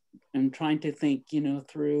really am trying to think,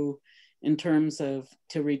 through in terms of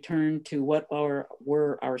to return to what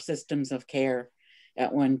were our systems of care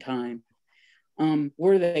at one time.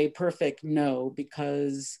 Were they perfect? No,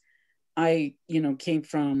 because I, came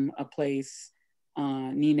from a place,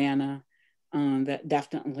 Ninana, that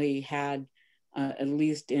definitely had, at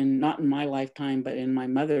least not in my lifetime, but in my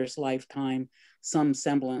mother's lifetime, some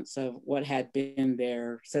semblance of what had been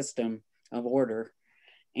their system of order.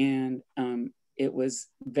 And it was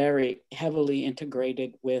very heavily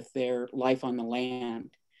integrated with their life on the land,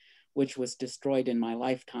 which was destroyed in my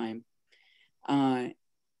lifetime,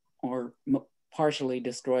 or partially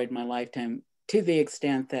destroyed my lifetime, to the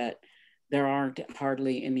extent that there aren't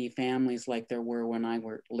hardly any families like there were when I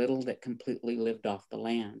were little that completely lived off the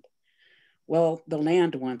land. Well, the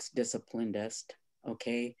land once disciplined us,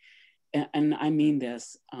 okay? And I mean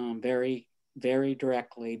this very, very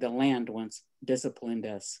directly. The land once disciplined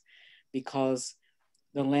us, because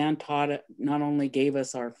the land not only gave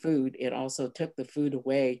us our food, it also took the food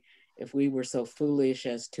away if we were so foolish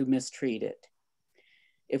as to mistreat it.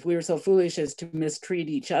 If we were so foolish as to mistreat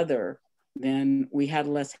each other, then we had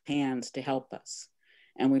less hands to help us,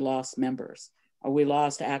 and we lost members, or we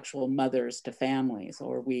lost actual mothers to families,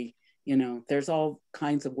 or there's all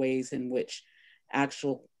kinds of ways in which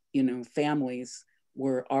actual, families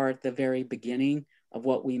are at the very beginning of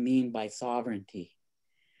what we mean by sovereignty.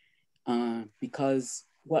 Because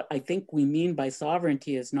what I think we mean by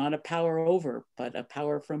sovereignty is not a power over, but a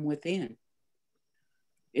power from within.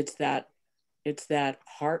 It's that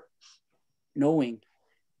heart knowing,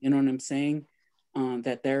 you know what I'm saying?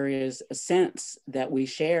 That there is a sense that we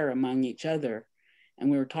share among each other. And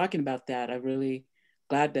we were talking about that. I'm really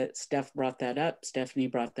glad that Stephanie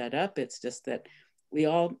brought that up. It's just that we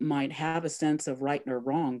all might have a sense of right or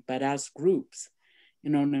wrong, but as groups, you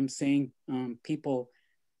know what I'm saying? People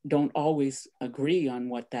don't always agree on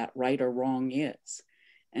what that right or wrong is.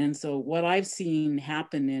 And so what I've seen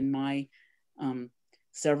happen in my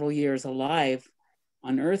several years alive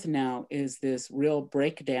on Earth now is this real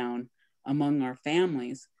breakdown among our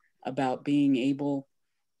families about being able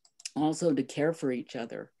also to care for each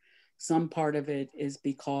other. Some part of it is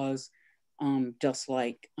because, just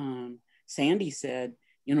like Sandy said,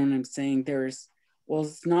 you know what I'm saying, it's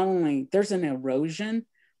not only, there's an erosion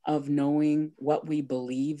of knowing what we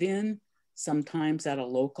believe in, sometimes at a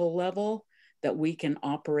local level, that we can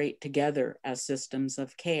operate together as systems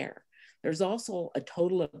of care. There's also a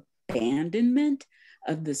total abandonment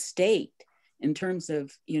of the state in terms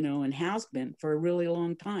of, and has been for a really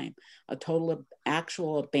long time, a total of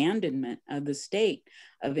actual abandonment of the state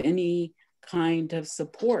of any kind of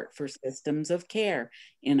support for systems of care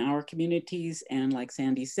in our communities. And like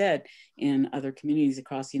Sandy said, in other communities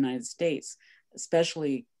across the United States,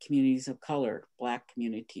 especially communities of color, Black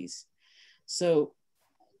communities. So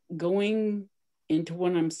going into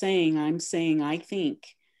what I'm saying I think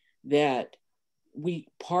that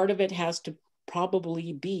part of it has to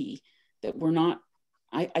probably be that we're not,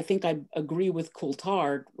 I think I agree with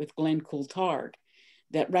Glenn Coulthard,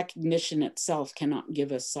 that recognition itself cannot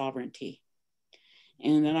give us sovereignty.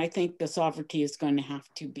 And then I think the sovereignty is going to have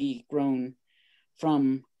to be grown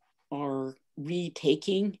from our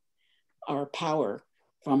retaking our power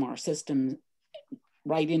from our system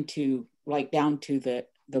right down to the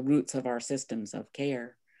roots of our systems of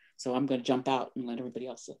care. So I'm going to jump out and let everybody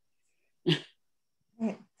else say.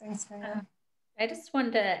 Great. Thanks, Diane. I just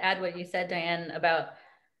wanted to add what you said, Diane,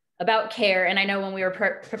 about care. And I know when we were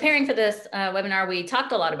preparing for this webinar, we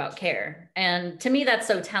talked a lot about care. And to me, that's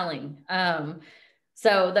so telling.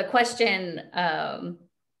 So the question,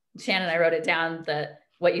 Shannon, I wrote it down,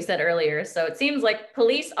 what you said earlier. So it seems like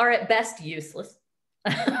police are at best useless,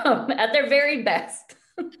 at their very best.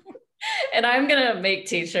 And I'm gonna make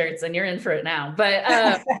t-shirts and you're in for it now.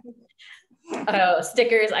 But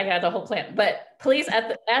stickers, I got the whole plan. But police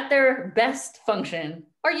at their best function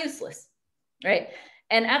are useless, right?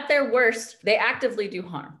 And at their worst, they actively do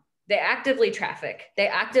harm. They actively traffic. They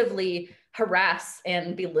actively harass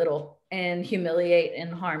and belittle and humiliate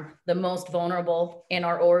and harm the most vulnerable in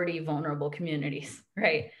our already vulnerable communities,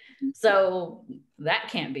 right? So that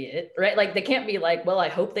can't be it, right? Like they can't be like, well, I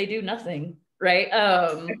hope they do nothing, right?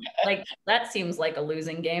 Like that seems like a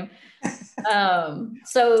losing game.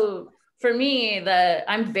 So for me,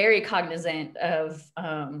 I'm very cognizant of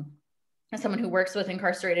as someone who works with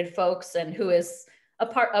incarcerated folks and who is a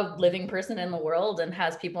part of living person in the world and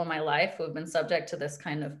has people in my life who have been subject to this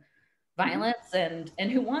kind of violence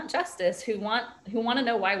and who want justice, who want to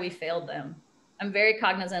know why we failed them. I'm very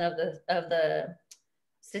cognizant of the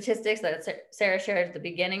statistics that Sarah shared at the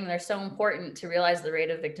beginning. They're so important to realize the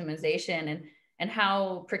rate of victimization and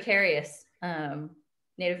how precarious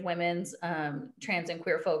Native women's, trans and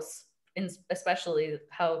queer folks, especially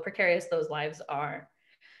how precarious those lives are.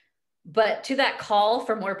 But to that call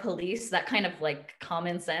for more police, that kind of like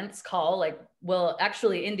common sense call, like, well,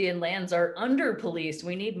 actually Indian lands are under policed,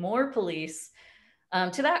 we need more police.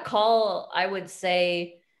 To that call, I would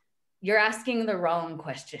say you're asking the wrong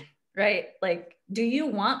question, right? Like, do you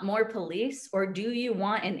want more police or do you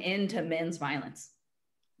want an end to men's violence?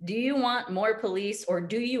 Do you want more police or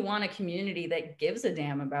do you want a community that gives a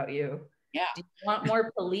damn about you? Yeah. Do you want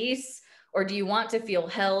more police or do you want to feel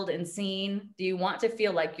held and seen? Do you want to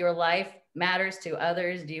feel like your life matters to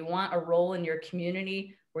others? Do you want a role in your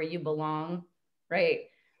community where you belong, right?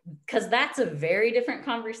 Because that's a very different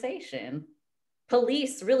conversation.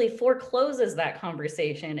 Police really forecloses that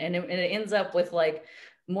conversation and it ends up with like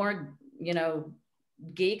more,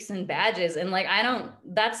 geeks and badges. And like,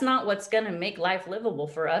 that's not what's going to make life livable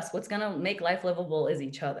for us. What's going to make life livable is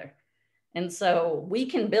each other. And so we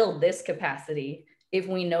can build this capacity if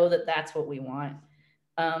we know that that's what we want.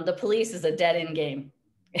 The police is a dead end game.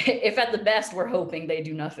 If at the best, we're hoping they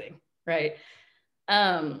do nothing, right?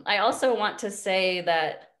 I also want to say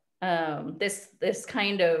that this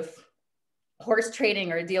kind of horse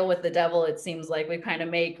trading or deal with the devil, it seems like we kind of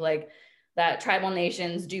make like that tribal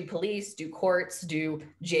nations do police, do courts, do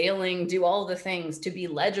jailing, do all the things to be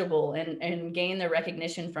legible and gain the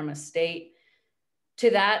recognition from a state. To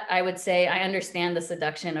that, I would say I understand the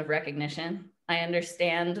seduction of recognition. I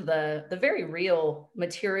understand the very real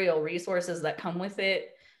material resources that come with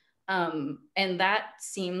it. And that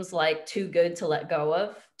seems like too good to let go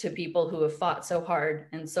of to people who have fought so hard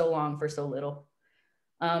and so long for so little.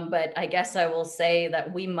 But I guess I will say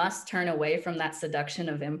that we must turn away from that seduction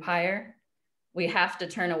of empire. We have to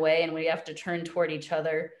turn away and we have to turn toward each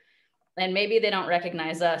other. And maybe they don't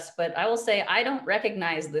recognize us, but I will say I don't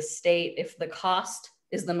recognize the state if the cost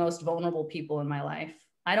is the most vulnerable people in my life.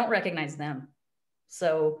 I don't recognize them.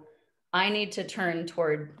 So I need to turn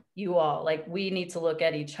toward you all. Like we need to look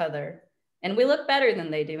at each other. And we look better than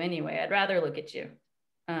they do anyway. I'd rather look at you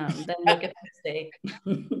than look at the state.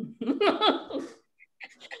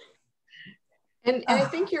 And I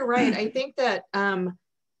think you're right. I think that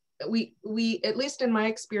we, at least in my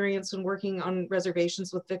experience when working on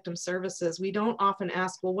reservations with victim services, we don't often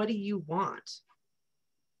ask, well, what do you want?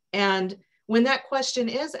 And when that question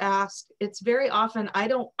is asked, it's very often, I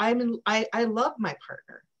love my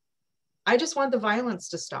partner. I just want the violence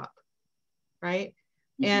to stop, right?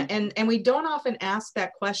 And we don't often ask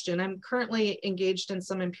that question. I'm currently engaged in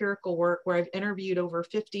some empirical work where I've interviewed over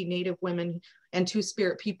 50 Native women and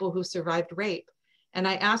Two-Spirit people who survived rape. And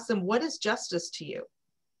I asked them, what is justice to you?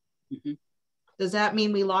 Does that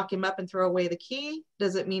mean we lock him up and throw away the key?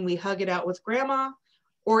 Does it mean we hug it out with grandma?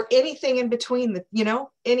 Or anything in between,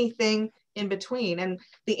 anything in between? And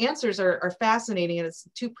the answers are fascinating, and it's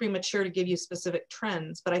too premature to give you specific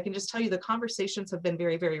trends, but I can just tell you the conversations have been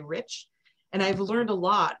very, very rich. And I've learned a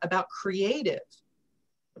lot about creative,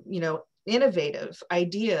 innovative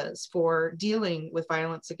ideas for dealing with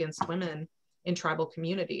violence against women in tribal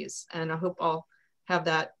communities. And I hope I'll have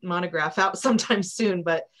that monograph out sometime soon.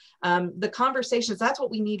 But the conversations, that's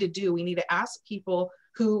what we need to do. We need to ask people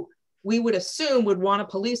who we would assume would want a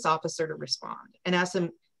police officer to respond, and ask them,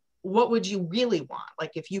 what would you really want?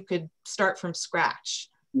 Like, if you could start from scratch,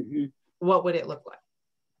 what would it look like?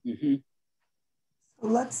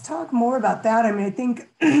 Let's talk more about that. I mean, I think,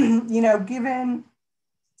 given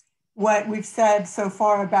what we've said so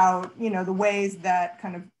far about, the ways that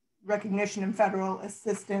kind of recognition and federal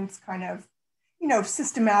assistance kind of,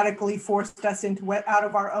 systematically forced us out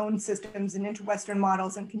of our own systems and into Western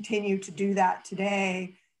models, and continue to do that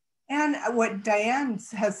today. And what Diane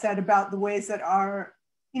has said about the ways that are,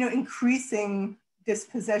 increasing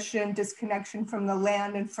dispossession, disconnection from the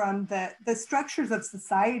land and from the structures of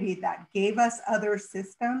society that gave us other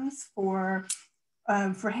systems for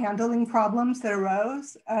handling problems that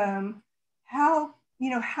arose. How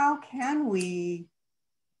can we,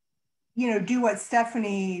 do what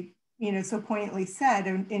Stephanie, so poignantly said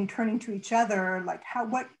in turning to each other, like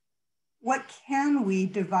what can we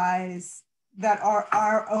devise that are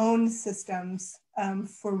our own systems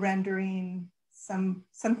for rendering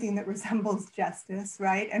something that resembles justice,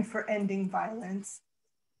 right? And for ending violence.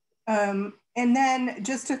 And then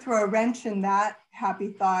just to throw a wrench in that happy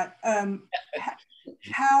thought,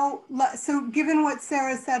 so given what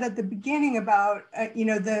Sarah said at the beginning about,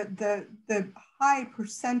 the high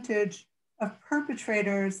percentage of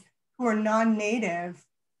perpetrators who are non-native,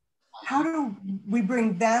 how do we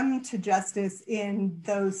bring them to justice in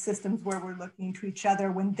those systems where we're looking to each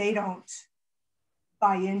other when they don't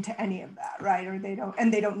buy into any of that, right? Or they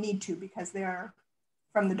don't need to, because they're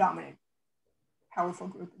from the dominant, powerful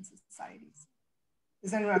group in societies.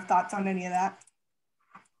 Does anyone have thoughts on any of that?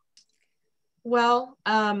 Well,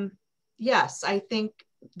 yes, I think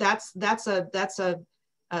that's a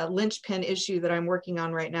linchpin issue that I'm working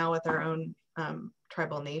on right now with our own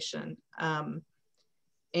tribal nation.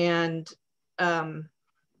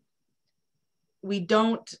 We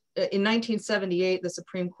don't, in 1978, the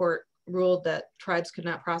Supreme Court ruled that tribes could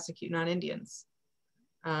not prosecute non-Indians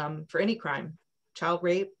for any crime, child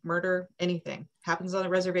rape, murder, anything. Happens on a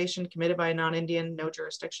reservation, committed by a non-Indian, no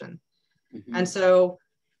jurisdiction. And so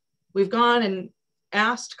we've gone and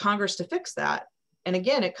asked Congress to fix that. And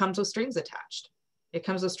again, it comes with strings attached. It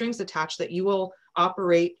comes with strings attached that you will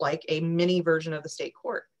operate like a mini version of the state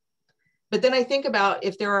court. But then I think about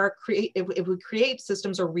if we create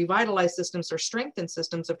systems or revitalize systems or strengthen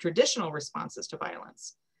systems of traditional responses to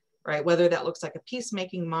violence, right? Whether that looks like a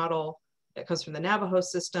peacemaking model that comes from the Navajo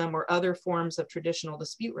system or other forms of traditional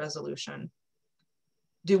dispute resolution.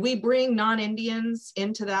 Do we bring non-Indians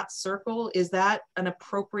into that circle? Is that an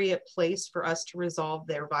appropriate place for us to resolve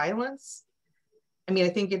their violence? I mean, I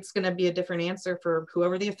think it's going to be a different answer for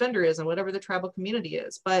whoever the offender is and whatever the tribal community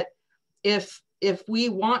is. But if we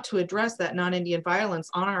want to address that non-Indian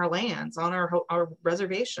violence on our lands, on our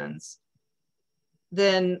reservations,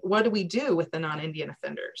 then what do we do with the non-Indian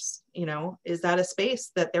offenders? Is that a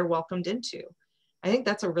space that they're welcomed into? I think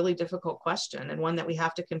that's a really difficult question, and one that we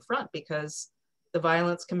have to confront, because the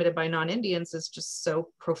violence committed by non-Indians is just so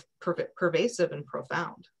pervasive and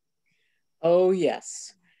profound. Oh,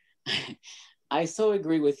 yes. I so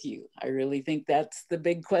agree with you. I really think that's the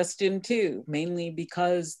big question too, mainly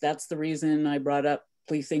because that's the reason I brought up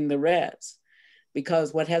policing the res,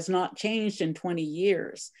 because what has not changed in 20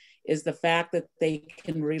 years is the fact that they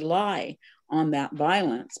can rely on that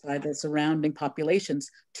violence by the surrounding populations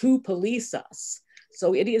to police us.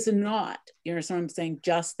 So it is not, you know what I'm saying,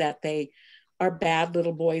 just that they are bad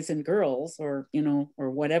little boys and girls, or,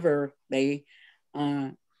 or whatever it's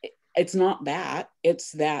not that,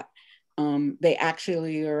 it's that they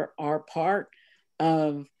actually are part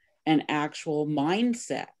of an actual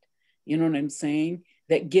mindset, you know what I'm saying,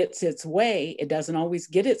 that gets its way. It doesn't always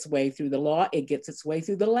get its way through the law. It gets its way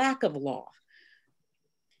through the lack of law.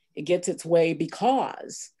 It gets its way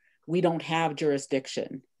because we don't have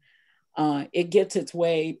jurisdiction. it gets its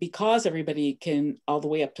way because everybody can, all the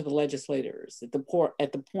way up to the legislators. At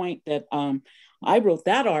the point that I wrote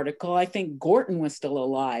that article, I think Gorton was still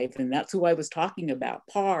alive, and that's who I was talking about,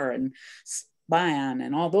 Parr and Span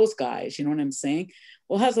and all those guys, you know what I'm saying?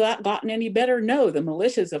 Well, has that gotten any better? No, the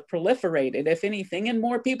militias have proliferated, if anything, and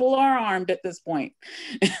more people are armed at this point.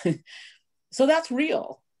 So that's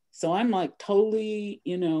real. So I'm like totally,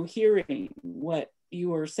 you know, hearing what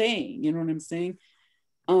you are saying, you know what I'm saying?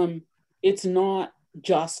 It's not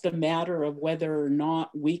just a matter of whether or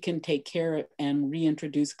not we can take care of and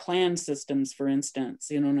reintroduce clan systems, for instance,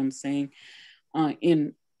 you know what I'm saying?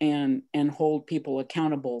 And hold people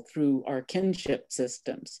accountable through our kinship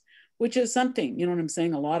systems, which is something, you know what I'm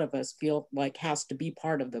saying, a lot of us feel like has to be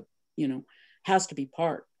part of the, you know, has to be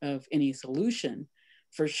part of any solution,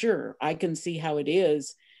 for sure. I can see how it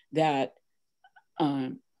is that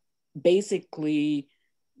basically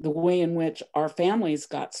the way in which our families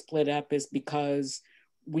got split up is because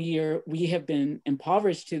we have been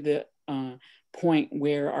impoverished to the point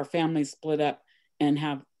where our families split up and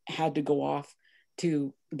have had to go off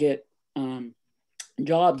to get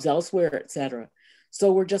jobs elsewhere, etc.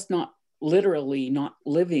 So we're just not literally not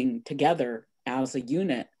living together as a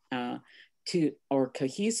unit, or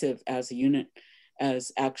cohesive as a unit,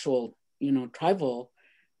 as actual, you know, tribal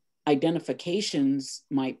identifications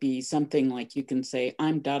might be something like you can say,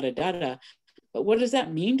 I'm da da da da, but what does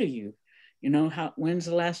that mean to you? You know, when's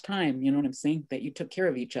the last time, you know what I'm saying, that you took care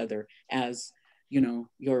of each other as, you know,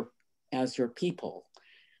 your people?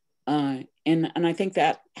 And I think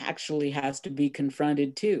that actually has to be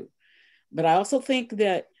confronted too. But I also think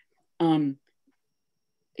that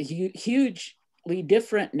hugely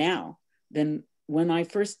different now than when I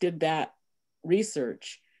first did that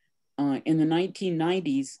research in the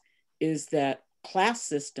 1990s is that class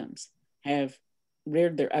systems have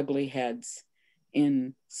reared their ugly heads,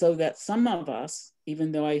 in so that some of us,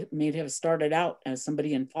 even though I may have started out as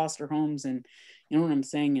somebody in foster homes and, you know what I'm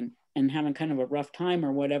saying, and having kind of a rough time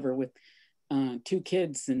or whatever with 2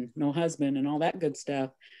 kids and no husband and all that good stuff,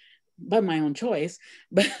 by my own choice,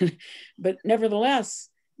 but nevertheless,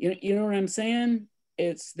 you know what I'm saying?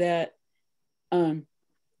 It's that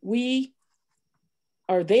we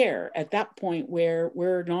are there at that point where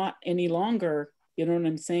we're not any longer, you know what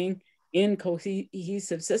I'm saying, in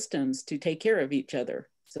cohesive systems to take care of each other.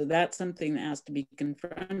 So that's something that has to be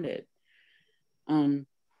confronted.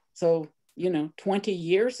 So, you know, 20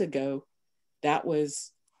 years ago, that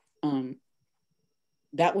was the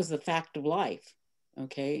fact of life,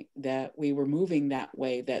 okay? That we were moving that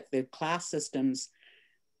way, that the class systems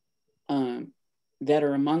that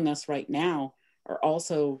are among us right now are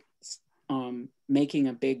also making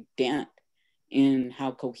a big dent in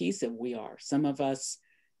how cohesive we are. Some of us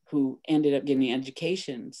who ended up getting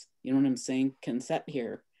educations, you know what I'm saying, can sit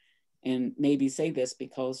here and maybe say this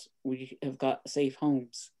because we have got safe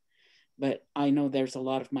homes. But I know there's a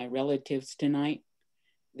lot of my relatives tonight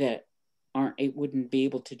that wouldn't be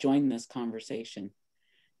able to join this conversation,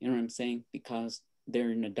 you know what I'm saying, because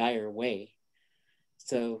they're in a dire way.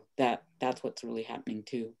 So that's what's really happening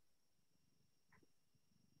too.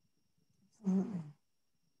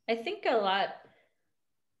 I think a lot.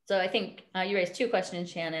 So I think you raised 2 questions,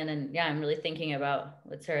 Shannon, and yeah, I'm really thinking about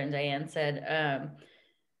what Sarah and Diane said.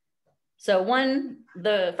 So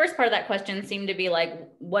the first part of that question seemed to be like,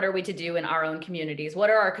 what are we to do in our own communities? What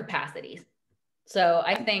are our capacities? So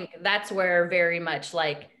I think that's where very much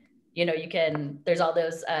like, you know, there's all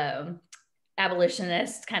those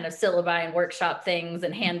abolitionist kind of syllabi and workshop things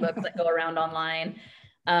and handbooks that go around online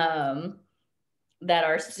that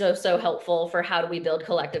are so helpful for how do we build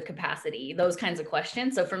collective capacity, those kinds of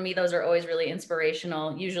questions. So for me, those are always really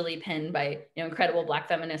inspirational, usually penned by, you know, incredible Black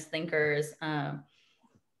feminist thinkers.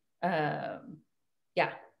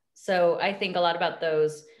 Yeah, so I think a lot about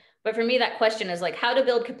those. But for me, that question is like how to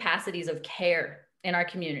build capacities of care in our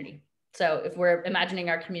community. So if we're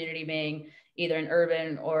imagining our community being either an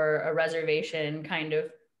urban or a reservation kind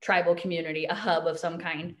of tribal community, a hub of some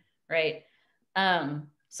kind, right?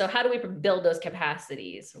 So how do we build those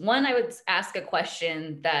capacities? One, I would ask a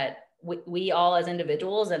question that we all as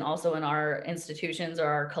individuals and also in our institutions or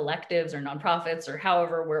our collectives or nonprofits or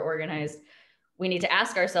however we're organized, we need to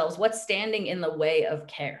ask ourselves, what's standing in the way of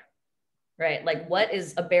care, right? Like what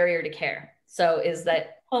is a barrier to care? So is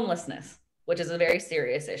that homelessness, which is a very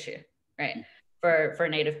serious issue, right? For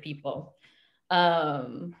Native people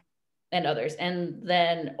and others. And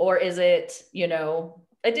then, or is it, you know,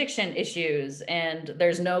 addiction issues and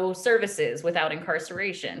there's no services without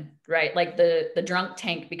incarceration, right? Like the drunk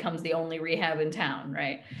tank becomes the only rehab in town,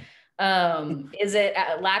 right? Is it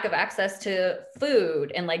a lack of access to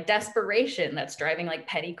food and like desperation that's driving like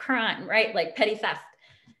petty crime, right? Like petty theft.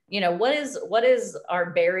 You know, what is our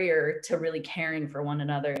barrier to really caring for one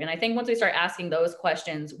another? And I think once we start asking those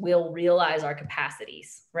questions, we'll realize our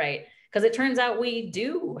capacities, right? Because it turns out we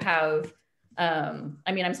do have,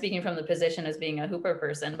 I mean, I'm speaking from the position as being a Hooper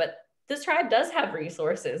person, but this tribe does have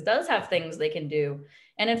resources, does have things they can do.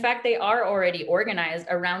 And in fact, they are already organized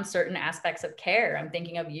around certain aspects of care. I'm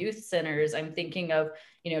thinking of youth centers. I'm thinking of,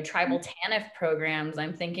 you know, tribal TANF programs.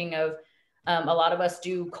 I'm thinking of a lot of us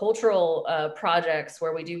do cultural projects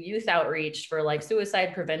where we do youth outreach for like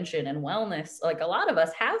suicide prevention and wellness. Like a lot of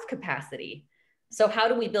us have capacity. So how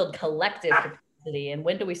do we build collective capacity? And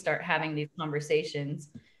when do we start having these conversations?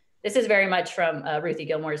 This is very much from Ruthie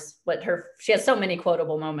Gilmore's, she has so many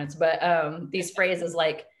quotable moments, but these phrases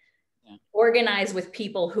like organize with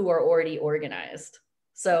people who are already organized.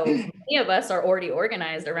 So many of us are already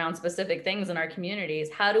organized around specific things in our communities.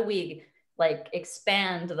 How do we like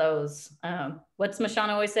expand those? What's Mashana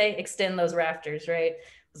always say? Extend those rafters, right?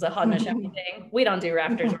 It's a Haudenosaunee thing. We don't do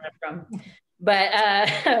rafters where I'm from.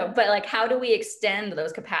 But like, how do we extend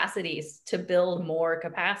those capacities to build more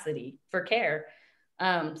capacity for care?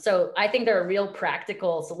 So I think there are real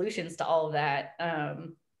practical solutions to all of that.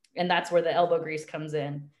 And that's where the elbow grease comes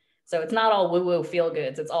in. So it's not all woo-woo feel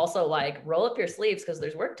goods. It's also like roll up your sleeves because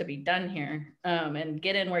there's work to be done here, and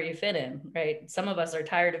get in where you fit in, right? Some of us are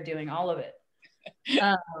tired of doing all of it.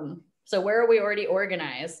 So where are we already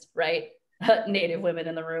organized, right? Native women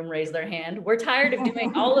in the room raise their hand. We're tired of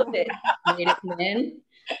doing all of it, Native men.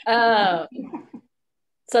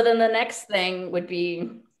 So then the next thing would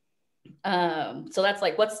be, so that's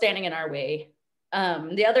like what's standing in our way.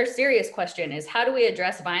 The other serious question is, how do we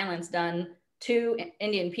address violence done to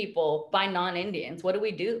Indian people by non-Indians? What do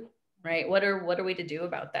we do, right? What are we to do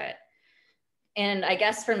about that? And I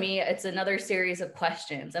guess for me, it's another series of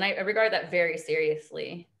questions, and I regard that very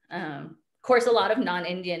seriously. Of course, a lot of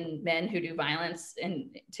non-Indian men who do violence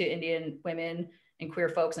to Indian women and queer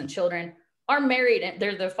folks and children are married, and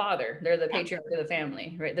they're the father, they're the patriarch of the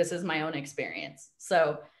family, right? This is my own experience.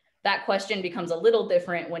 So that question becomes a little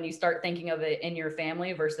different when you start thinking of it in your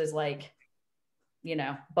family versus like, you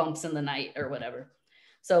know, bumps in the night or whatever.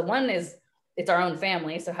 So one is, it's our own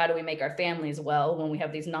family. So how do we make our families well when we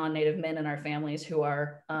have these non-Native men in our families who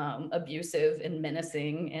are abusive and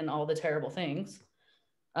menacing and all the terrible things?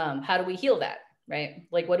 How do we heal that, right?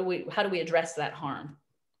 Like, how do we address that harm?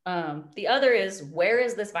 The other is, where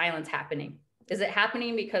is this violence happening? Is it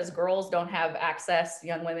happening because girls don't have access,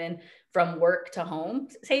 young women, from work to home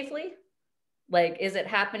safely? Like, is it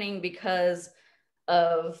happening because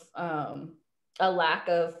of a lack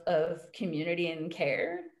of community and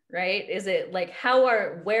care, right? Is it like,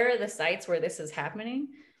 where are the sites where this is happening?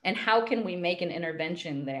 And how can we make an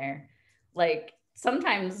intervention there? Like,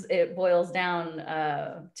 sometimes it boils down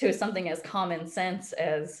to something as common sense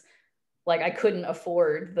as like, I couldn't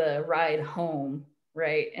afford the ride home,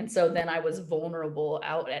 right? And so then I was vulnerable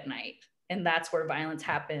out at night. And that's where violence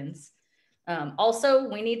happens. Also,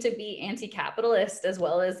 we need to be anti-capitalist as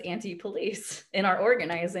well as anti-police in our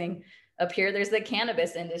organizing. Up here, there's the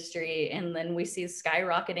cannabis industry, and then we see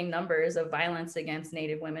skyrocketing numbers of violence against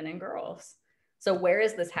Native women and girls. So where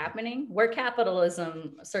is this happening? Where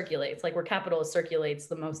capitalism circulates, like where capital circulates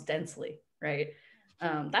the most densely, right?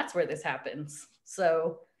 That's where this happens.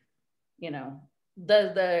 So, you know,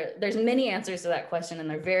 there's many answers to that question, and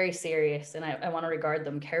they're very serious, and I want to regard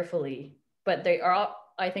them carefully, but they are,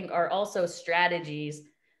 I think, are also strategies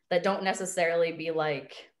that don't necessarily be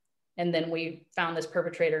like, and then we found this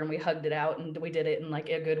perpetrator and we hugged it out and we did it in like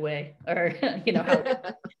a good way, or, you know,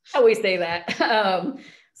 how we say that.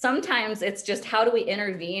 Sometimes it's just, how do we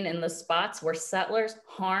intervene in the spots where settlers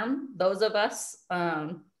harm those of us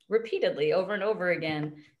repeatedly over and over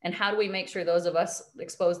again? And how do we make sure those of us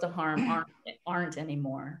exposed to harm aren't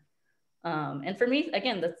anymore? And for me,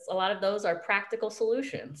 again, that's, a lot of those are practical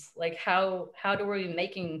solutions. Like how do we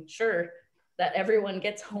making sure that everyone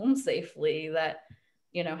gets home safely, that,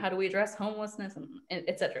 you know, how do we address homelessness, and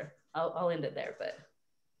et cetera? I'll end it there, but.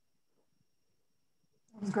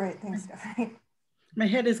 That was great, thanks, Stephanie. My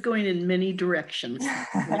head is going in many directions.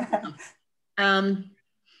 There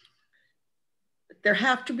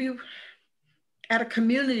have to be, at a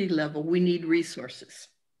community level, we need resources.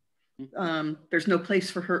 There's no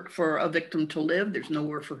place for a victim to live. There's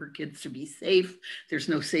nowhere for her kids to be safe. There's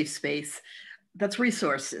no safe space. That's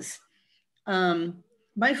resources.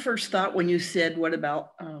 My first thought when you said, what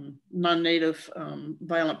about non-Native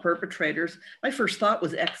violent perpetrators? My first thought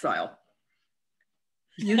was exile.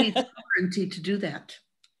 You need sovereignty to do that.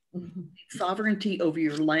 Sovereignty over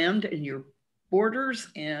your land and your borders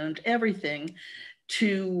and everything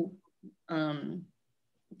to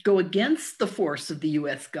go against the force of the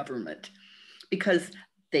US government, because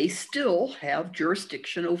they still have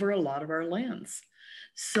jurisdiction over a lot of our lands.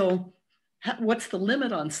 So what's the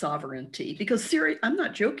limit on sovereignty? Because I'm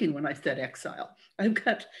not joking when I said exile. I've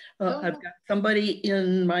got somebody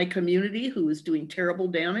in my community who is doing terrible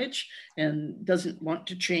damage and doesn't want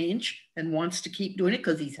to change and wants to keep doing it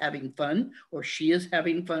because he's having fun or she is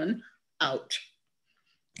having fun. Out.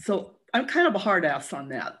 So I'm kind of a hard ass on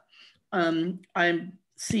that. I'm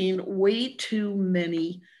seeing way too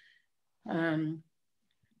many,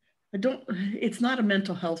 it's not a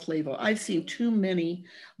mental health label. I've seen too many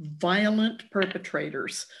violent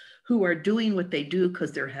perpetrators who are doing what they do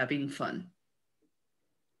because they're having fun.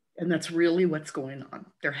 And that's really what's going on.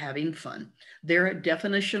 They're having fun. Their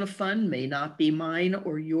definition of fun may not be mine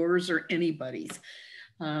or yours or anybody's.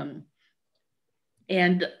 And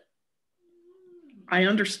I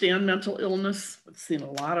understand mental illness. I've seen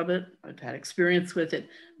a lot of it. I've had experience with it,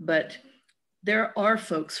 but there are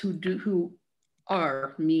folks who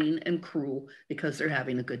are mean and cruel because they're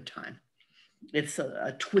having a good time. It's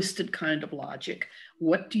a twisted kind of logic.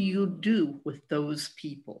 What do you do with those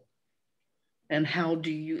people? And how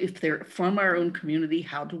do you, if they're from our own community,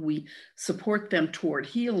 how do we support them toward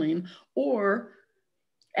healing? Or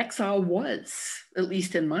exile was, at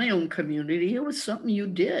least in my own community, it was something you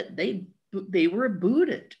did. They were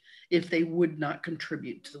booted if they would not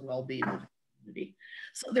contribute to the well-being of the community.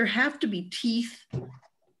 So there have to be teeth.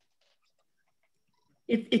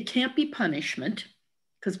 It can't be punishment,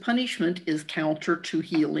 because punishment is counter to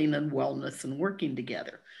healing and wellness and working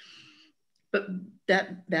together. But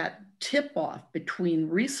that tip-off between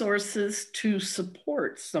resources to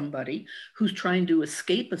support somebody who's trying to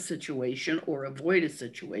escape a situation or avoid a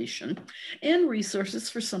situation, and resources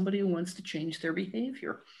for somebody who wants to change their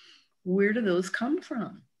behavior. Where do those come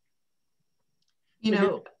from? You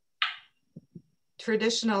know,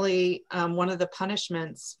 traditionally, one of the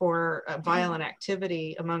punishments for violent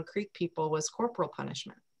activity among Creek people was corporal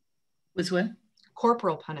punishment. Was what?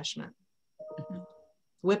 Corporal punishment,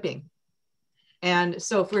 whipping. And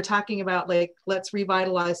so if we're talking about like, let's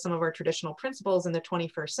revitalize some of our traditional principles in the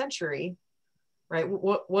 21st century, right?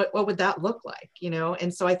 What would that look like, you know?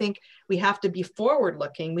 And so I think we have to be forward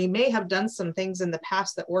looking. We may have done some things in the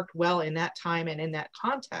past that worked well in that time and in that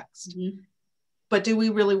context, but do we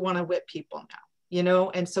really want to whip people now? You know?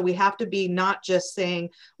 And so we have to be not just saying,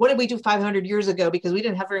 what did we do 500 years ago? Because we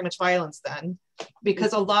didn't have very much violence then,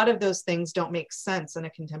 because a lot of those things don't make sense in a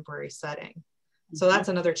contemporary setting. So that's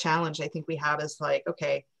another challenge I think we have, is like,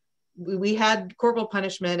 okay, we had corporal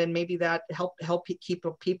punishment and maybe that help keep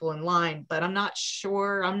people in line, but I'm not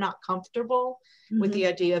sure, I'm not comfortable with the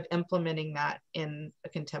idea of implementing that in a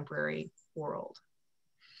contemporary world.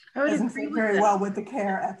 I would agree very well with the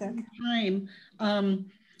care ethic.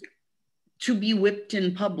 To be whipped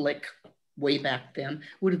in public way back then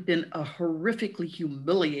would have been a horrifically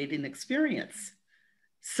humiliating experience.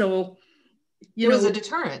 So, it was a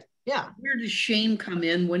deterrent. Yeah. Where does shame come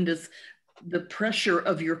in? When does the pressure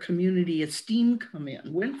of your community esteem come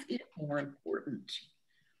in? When's it more important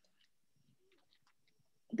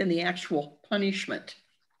than the actual punishment?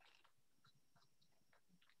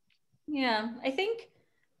 Yeah, I think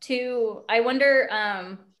too, I wonder,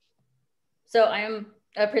 so I'm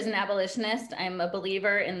a prison abolitionist. I'm a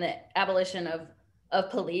believer in the abolition of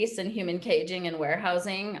police and human caging and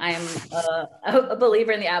warehousing. I'm a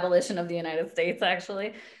believer in the abolition of the United States,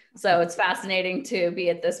 actually. So it's fascinating to be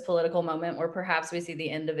at this political moment where perhaps we see the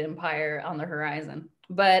end of empire on the horizon.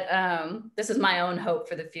 But this is my own hope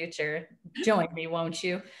for the future. Join me, won't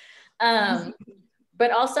you?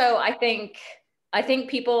 But also, I think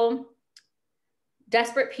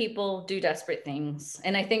desperate people do desperate things.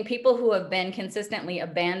 And I think people who have been consistently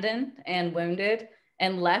abandoned and wounded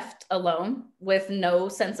and left alone with no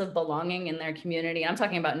sense of belonging in their community, I'm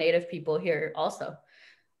talking about Native people here also,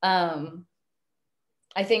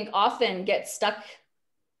 I think often get stuck.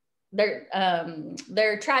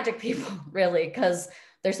 They're tragic people, really, because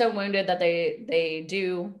they're so wounded that they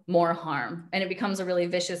do more harm, and it becomes a really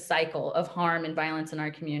vicious cycle of harm and violence in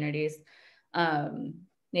our communities,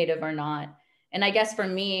 Native or not. And I guess for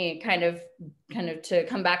me, kind of to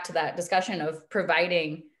come back to that discussion of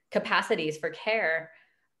providing capacities for care,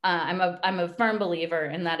 I'm a firm believer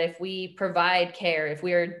in that if we provide care, if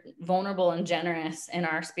we are vulnerable and generous in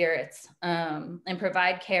our spirits, and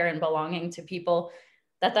provide care and belonging to people,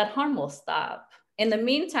 that harm will stop. In the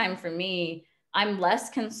meantime, for me, I'm less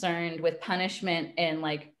concerned with punishment and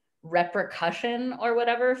like repercussion or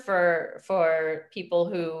whatever for people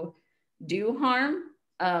who do harm.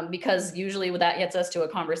 because usually that gets us to a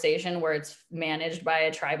conversation where it's managed by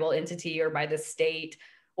a tribal entity or by the state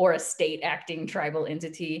or a state acting tribal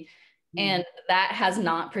entity. And that has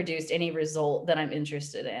not produced any result that I'm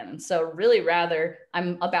interested in. And so really rather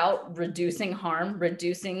I'm about reducing harm,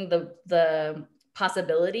 reducing the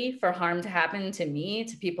possibility for harm to happen to me,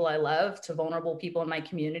 to people I love, to vulnerable people in my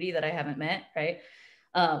community that I haven't met, right?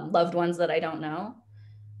 Loved ones that I don't know.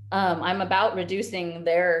 I'm about reducing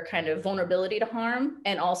their kind of vulnerability to harm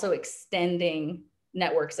and also extending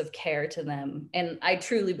networks of care to them. And I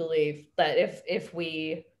truly believe that if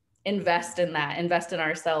we invest in that, invest in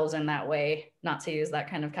ourselves in that way, not to use that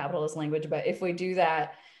kind of capitalist language, but if we do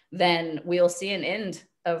that, then we'll see an end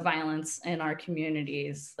of violence in our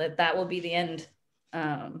communities. That will be the end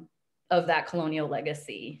of that colonial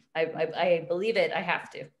legacy. I believe it. I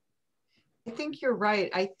have to. I think you're right.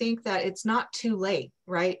 I think that it's not too late,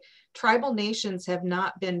 right? Tribal nations have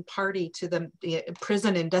not been party to the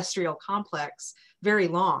prison industrial complex very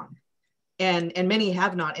long. And many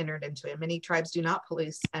have not entered into it. Many tribes do not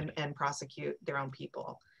police and prosecute their own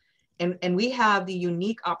people. And we have the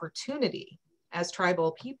unique opportunity as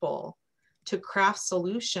tribal people to craft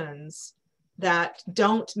solutions that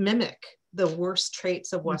don't mimic the worst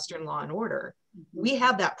traits of Western law and order. We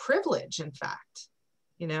have that privilege, in fact.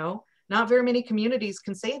 You know, not very many communities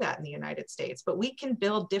can say that in the United States, but we can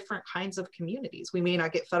build different kinds of communities. We may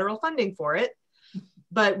not get federal funding for it,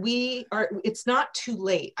 but it's not too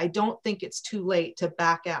late. I don't think it's too late to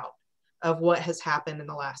back out of what has happened in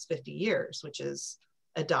the last 50 years, which is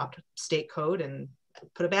adopt state code and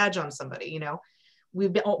put a badge on somebody. You know,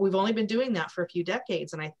 we've only been doing that for a few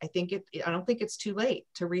decades. And I don't think it's too late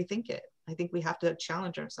to rethink it. I think we have to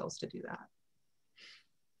challenge ourselves to do that.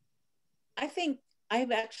 I think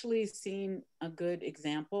I've actually seen a good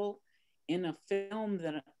example in a film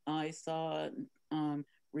that I saw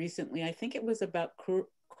recently. I think it was about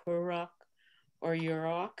Kurok or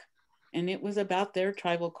Yurok, and it was about their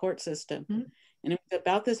tribal court system. Mm-hmm. And it was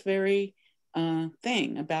about this very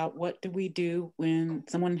thing about what do we do when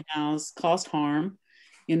someone has caused harm,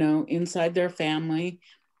 you know, inside their family.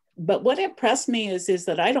 But what impressed me is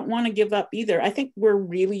that I don't want to give up either. I think we're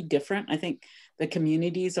really different. I think the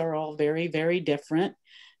communities are all very, very different,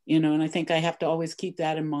 you know, and I think I have to always keep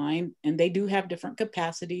that in mind. And they do have different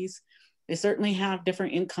capacities. They certainly have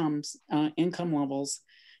different income levels.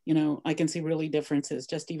 You know, I can see really differences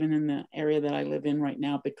just even in the area that I live in right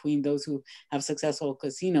now between those who have successful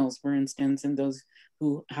casinos, for instance, and those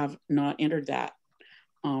who have not entered that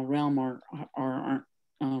realm or aren't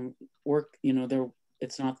work, you know,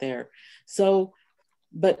 it's not there. So,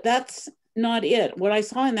 but that's not it. What I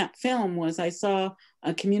saw in that film was I saw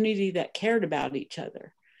a community that cared about each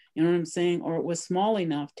other. You know what I'm saying? Or it was small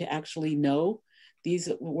enough to actually know these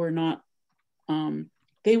were not,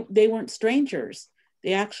 they weren't strangers.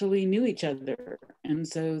 They actually knew each other. And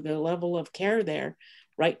so the level of care there,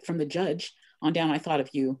 right from the judge on down, I thought of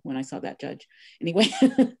you when I saw that judge. Anyway,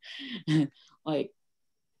 like,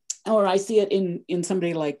 or I see it in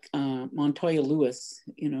somebody like Montoya Lewis,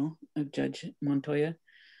 you know, Judge Montoya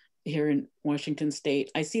here in Washington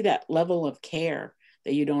State. I see that level of care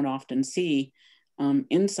that you don't often see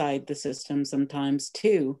inside the system sometimes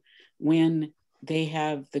too, when they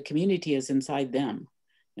have the community is inside them.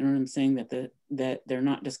 You know what I'm saying? That they're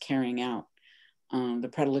not just carrying out the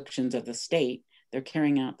predilections of the state, they're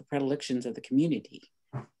carrying out the predilections of the community.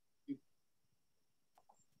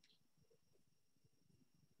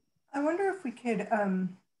 I wonder if we could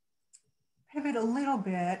pivot a little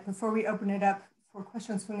bit before we open it up for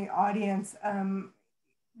questions from the audience.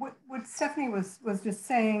 What Stephanie was just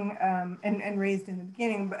saying and raised in the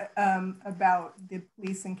beginning, but, about the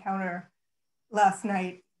police encounter last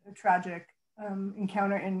night, a tragic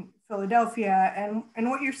encounter in Philadelphia, and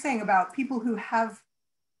what you're saying about people who have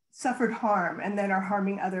suffered harm and then are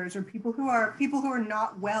harming others, or people who are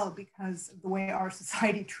not well because of the way our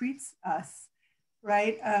society treats us.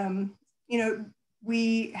 Right? You know,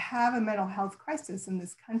 we have a mental health crisis in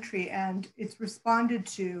this country, and it's responded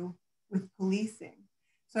to with policing.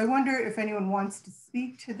 So I wonder if anyone wants to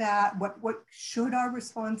speak to that. What should our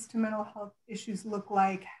response to mental health issues look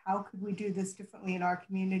like? How could we do this differently in our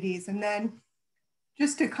communities? And then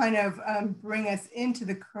just to kind of bring us into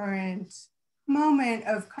the current moment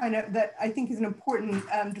of kind of that I think is an important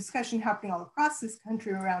discussion happening all across this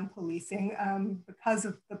country around policing because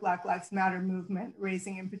of the Black Lives Matter movement,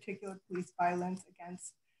 raising in particular police violence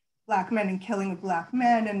against Black men and killing of Black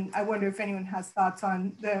men. And I wonder if anyone has thoughts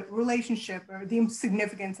on the relationship or the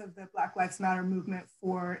significance of the Black Lives Matter movement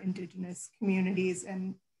for Indigenous communities,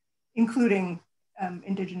 and including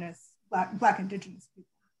Black Indigenous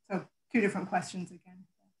people. So two different questions again.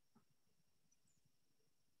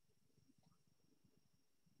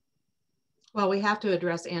 Well, we have to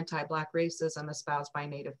address anti-Black racism espoused by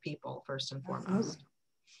Native people first and foremost.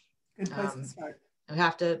 Good place to start.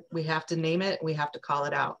 We have to name it. We have to call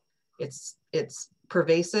it out. It's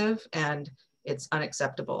pervasive and it's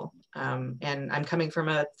unacceptable. And I'm coming from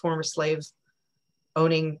a former slaves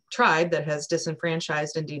owning tribe that has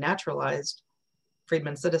disenfranchised and denaturalized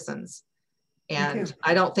freedmen citizens. And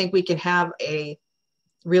I don't think we can have a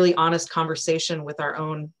really honest conversation with our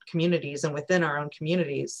own communities and within our own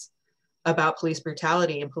communities about police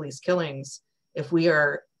brutality and police killings if we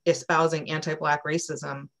are espousing anti-Black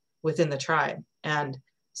racism within the tribe. And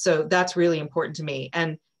so that's really important to me.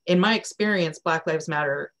 And in my experience, Black Lives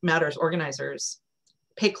Matters organizers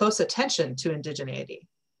pay close attention to indigeneity.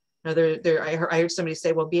 Now, I heard somebody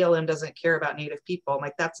say, well, BLM doesn't care about Native people. I'm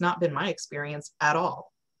like, that's not been my experience at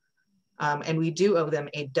all. And we do owe them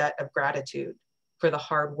a debt of gratitude for the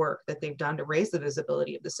hard work that they've done to raise the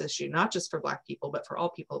visibility of this issue, not just for Black people, but for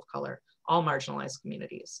all people of color, all marginalized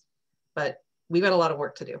communities. But we've got a lot of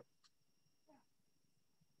work to do.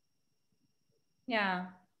 Yeah,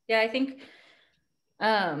 I think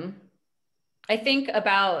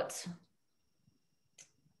about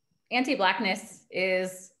anti-Blackness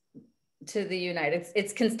is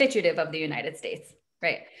it's constitutive of the United States,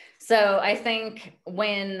 right? So I think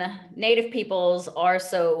when Native peoples are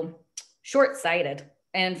so short-sighted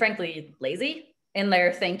and frankly lazy in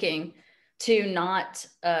their thinking to not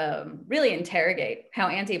really interrogate how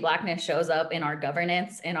anti-Blackness shows up in our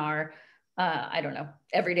governance, in our, I don't know,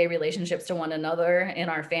 everyday relationships to one another, in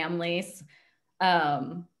our families,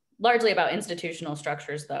 largely about institutional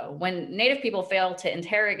structures though. When Native people fail to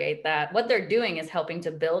interrogate that, what they're doing is helping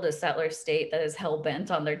to build a settler state that is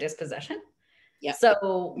hell-bent on their dispossession. Yeah.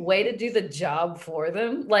 So way to do the job for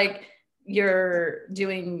them. Like you're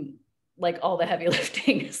doing like all the heavy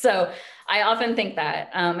lifting. So I often think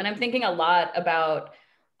that, and I'm thinking a lot about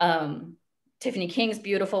Tiffany King's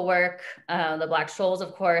beautiful work, the Black Shoals,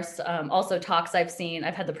 of course, also talks I've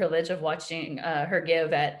had the privilege of watching her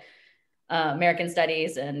give at American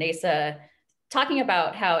Studies and NASA, talking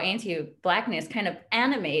about how anti-Blackness kind of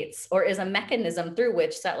animates or is a mechanism through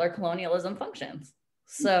which settler colonialism functions.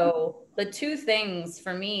 So the two things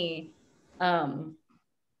for me, the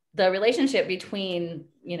relationship between,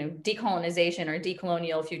 decolonization or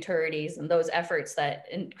decolonial futurities and those efforts that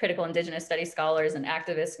critical Indigenous studies scholars and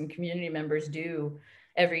activists and community members do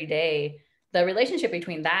every day, the relationship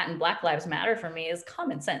between that and Black Lives Matter for me is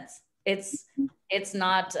common sense. It's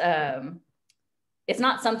not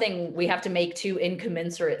something we have to make two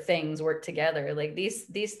incommensurate things work together. Like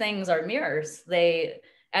these things are mirrors. They,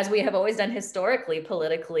 as we have always done historically,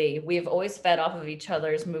 politically, we've always fed off of each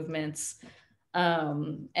other's movements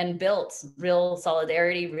and built real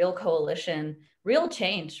solidarity, real coalition, real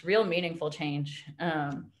change, real meaningful change.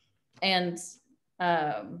 And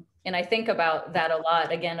I think about that a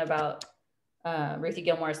lot, again, about Ruthie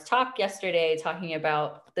Gilmore's talk yesterday, talking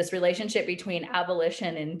about this relationship between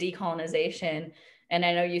abolition and decolonization. And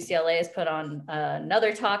I know UCLA has put on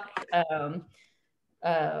another talk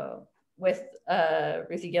with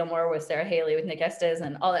Ruthie Gilmore, with Sarah Haley, with Nick Estes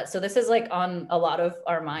and all that. So this is like on a lot of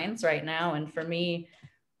our minds right now. And for me,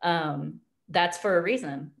 that's for a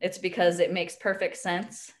reason. It's because it makes perfect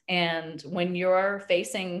sense. And when you're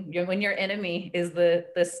when your enemy is the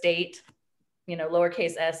state,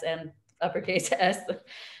 lowercase s and uppercase s,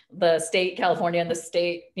 the state, California, and the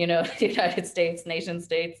state, United States, nation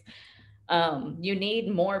states, you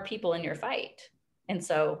need more people in your fight. And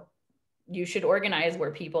so you should organize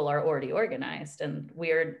where people are already organized, and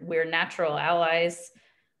we're natural allies,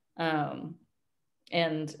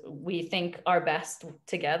 and we think our best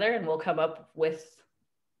together, and we'll come up with,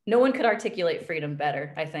 no one could articulate freedom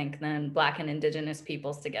better, I think, than Black and Indigenous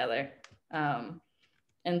peoples together. And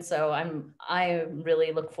so I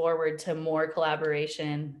really look forward to more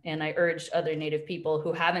collaboration, and I urge other Native people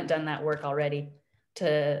who haven't done that work already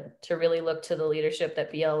to really look to the leadership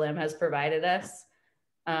that BLM has provided us,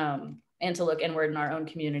 and to look inward in our own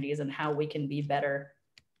communities and how we can be better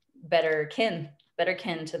kin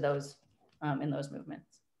to those in those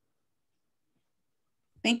movements.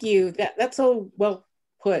 Thank you. That's so well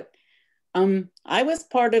put. I was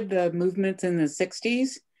part of the movements in the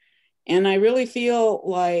 60s, and I really feel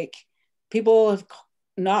like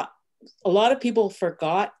a lot of people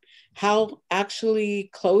forgot how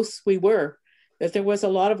actually close we were, that there was a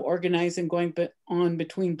lot of organizing going on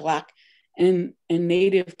between Black and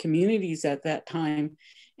Native communities at that time.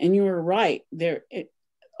 And you were right, a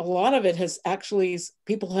lot of it has actually,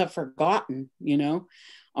 people have forgotten,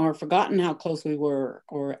 or forgotten how close we were,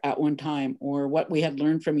 or at one time, or what we had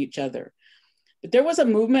learned from each other. But there was a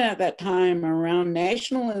movement at that time around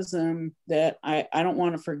nationalism that I don't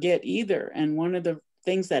want to forget either. And one of the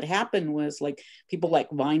things that happened was like people like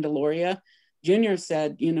Vine Deloria Jr.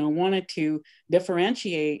 said, you know, wanted to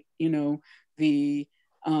differentiate, you know, the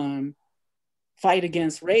fight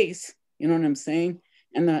against race, you know what I'm saying?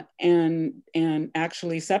 And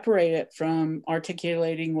actually separate it from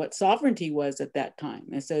articulating what sovereignty was at that time.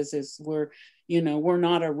 It says we're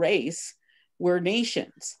not a race, we're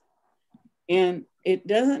nations. And it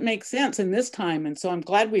doesn't make sense in this time. And so I'm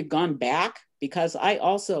glad we've gone back, because I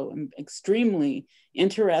also am extremely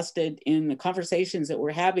interested in the conversations that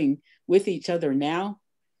we're having with each other now.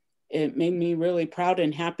 It made me really proud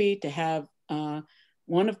and happy to have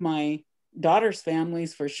one of my daughter's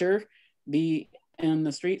families, for sure, be in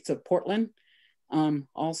the streets of Portland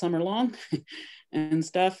all summer long and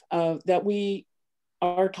stuff, that we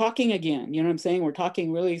are talking again. You know what I'm saying? We're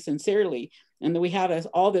talking really sincerely. And that we have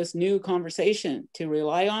all this new conversation to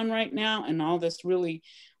rely on right now, and all this really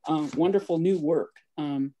wonderful new work. You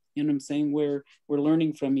know what I'm saying? We're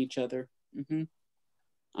learning from each other. Mm-hmm.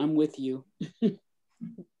 I'm with you.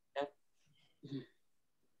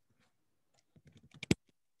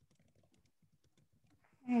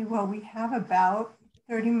 Okay, well, we have about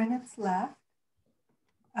 30 minutes left.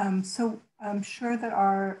 So I'm sure that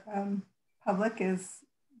our public is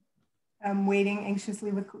waiting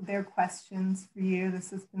anxiously with their questions for you.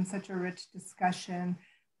 This has been such a rich discussion.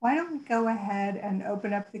 Why don't we go ahead and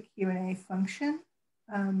open up the Q&A function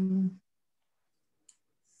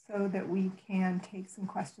so that we can take some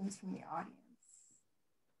questions from the audience.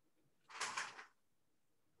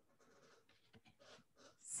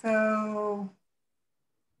 So,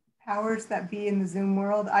 powers that be in the Zoom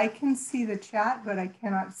world, I can see the chat, but I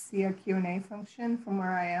cannot see a Q&A function from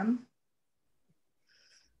where I am.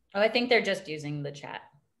 Oh, I think they're just using the chat.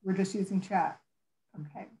 We're just using chat.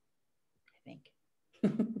 Okay. I think.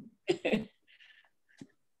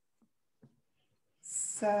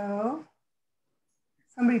 So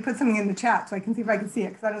somebody put something in the chat so I can see if I can see it,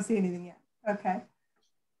 because I don't see anything yet. Okay.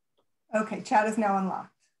 Okay, chat is now unlocked.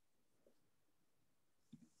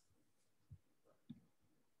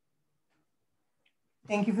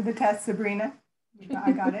 Thank you for the test, Sabrina.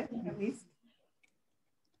 I got it, at least.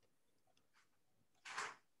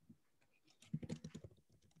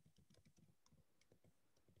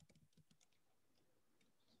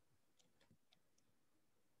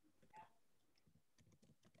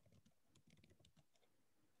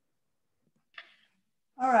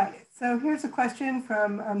 All right, so here's a question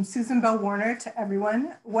from Susan Bell Warner to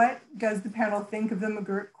everyone. What does the panel think of the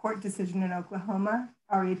McGirt court decision in Oklahoma,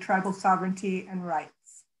 re tribal sovereignty and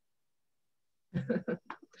rights?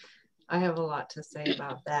 I have a lot to say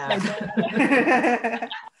about that.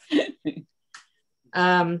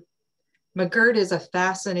 McGirt is a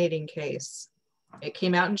fascinating case. It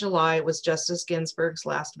came out in July. It was Justice Ginsburg's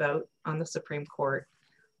last vote on the Supreme Court.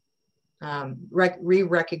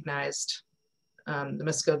 Re-recognized the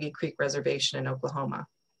Muskogee Creek Reservation in Oklahoma.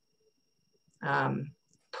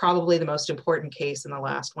 Probably the most important case in the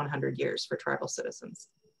last 100 years for tribal citizens.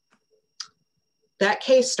 That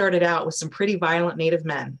case started out with some pretty violent Native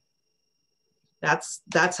men.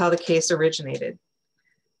 That's how the case originated.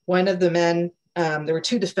 One of the men, there were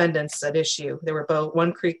two defendants at issue. They were both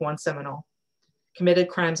one Creek, one Seminole, committed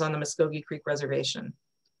crimes on the Muskogee Creek Reservation.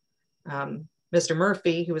 Mr.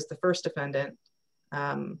 Murphy, who was the first defendant,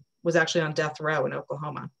 was actually on death row in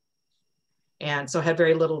Oklahoma. And so had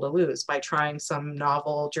very little to lose by trying some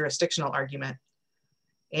novel jurisdictional argument.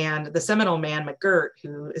 And the Seminole man, McGirt,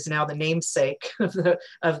 who is now the namesake of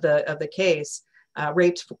the case,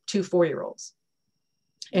 raped two 4-year-olds.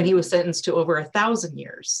 And he was sentenced to over 1,000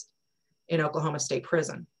 years in Oklahoma State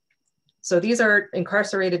Prison. So these are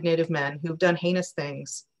incarcerated Native men who've done heinous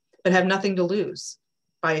things, but have nothing to lose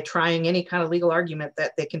by trying any kind of legal argument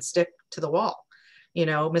that they can stick to the wall. You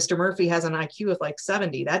know, Mr. Murphy has an IQ of like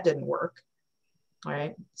 70, that didn't work, all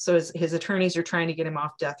right? So his attorneys are trying to get him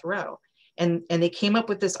off death row. And they came up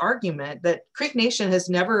with this argument that Creek Nation has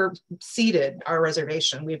never ceded our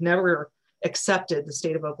reservation. We've never accepted the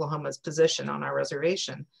state of Oklahoma's position on our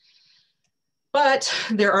reservation. But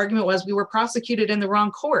their argument was we were prosecuted in the wrong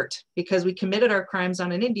court because we committed our crimes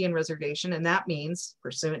on an Indian reservation, and that means,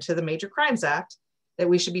 pursuant to the Major Crimes Act, that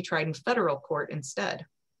we should be tried in federal court instead.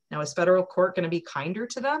 Now, is federal court going to be kinder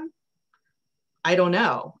to them? I don't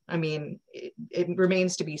know. I mean, it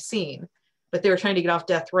remains to be seen. But they were trying to get off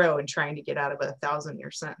death row and trying to get out of a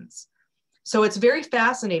 1,000-year sentence. So it's very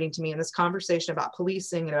fascinating to me in this conversation about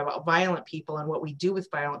policing and about violent people and what we do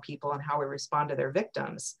with violent people and how we respond to their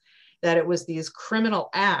victims, that it was these criminal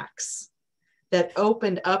acts that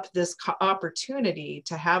opened up this opportunity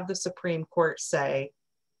to have the Supreme Court say,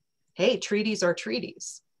 hey, treaties are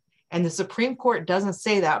treaties. And the Supreme Court doesn't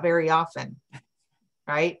say that very often,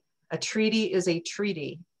 right? A treaty is a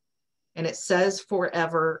treaty, and it says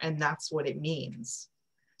forever, and that's what it means.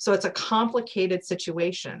 So it's a complicated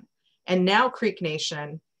situation. And now Creek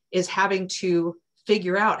Nation is having to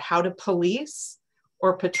figure out how to police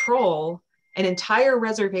or patrol an entire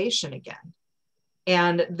reservation again.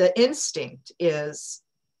 And the instinct is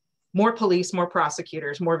more police, more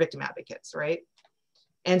prosecutors, more victim advocates, right?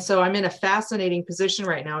 And so I'm in a fascinating position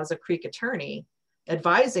right now as a Creek attorney,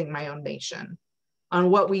 advising my own nation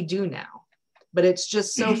on what we do now. But it's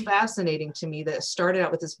just so fascinating to me that it started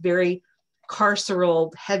out with this very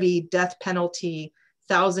carceral, heavy death penalty,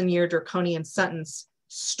 1,000-year draconian sentence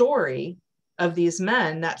story of these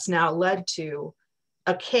men that's now led to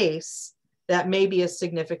a case that may be as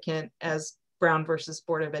significant as Brown versus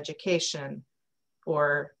Board of Education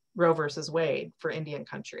or Roe versus Wade for Indian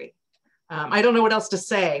country. I don't know what else to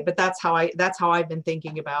say, but that's how I've been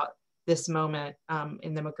thinking about this moment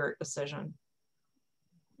in the McGirt decision.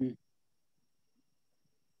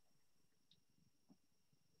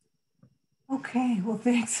 Okay, well,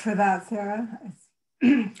 thanks for that, Sarah.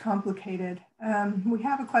 It's complicated. We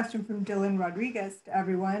have a question from Dylan Rodriguez to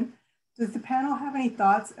everyone. Does the panel have any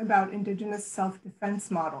thoughts about Indigenous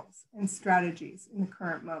self-defense models and strategies in the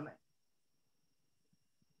current moment?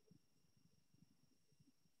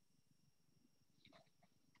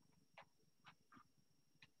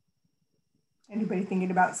 Anybody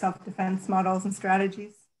thinking about self-defense models and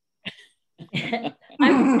strategies? I'm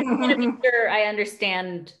going to be sure I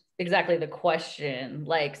understand exactly the question,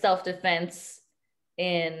 like self-defense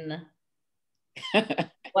in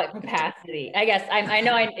what capacity? I guess I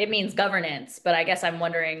know it means governance, but I guess I'm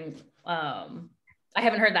wondering, I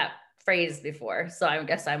haven't heard that phrase before. So I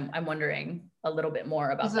guess I'm wondering a little bit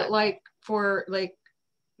more about that. Is it like for like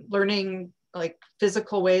learning like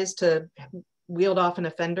physical ways to wield off an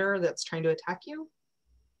offender that's trying to attack you?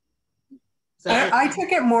 I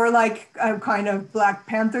took it more like a kind of Black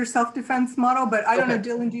Panther self-defense model, but I don't know,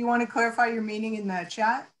 Dylan, do you want to clarify your meaning in the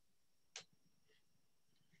chat?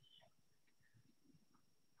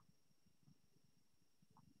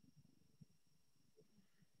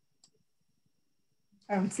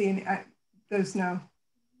 I don't see any, there's no.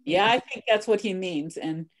 Yeah, I think that's what he means.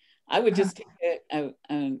 And I would just take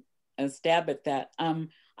a stab at that.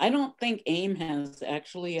 I don't think AIM has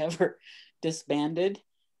actually ever disbanded.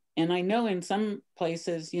 And I know in some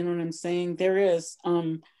places, you know what I'm saying, there is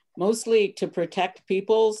mostly to protect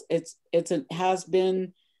peoples. Has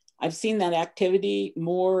been, I've seen that activity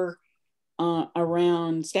more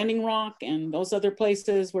around Standing Rock and those other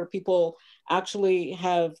places where people actually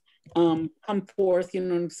have come forth, you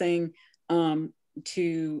know what I'm saying,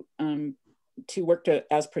 to work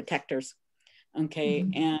as protectors. Okay,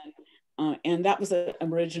 and that was an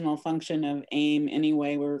original function of AIM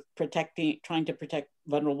anyway. We're trying to protect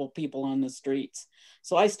vulnerable people on the streets.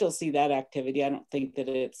 So I still see that activity. I don't think that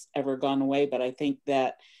it's ever gone away, but I think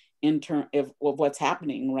that in terms of what's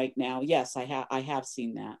happening right now, yes, I have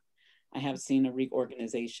seen that. I have seen a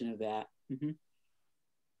reorganization of that.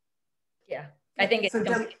 Yeah, I think it's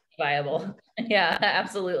completely viable. Yeah,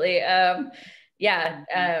 absolutely.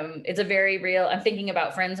 It's a very real, I'm thinking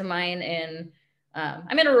about friends of mine in,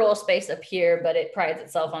 I'm in a rural space up here, but it prides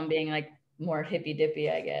itself on being like more hippy dippy,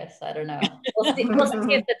 I guess. I don't know. We'll see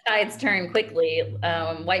if the tides turn quickly.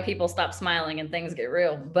 White people stop smiling and things get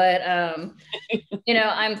real. But, you know,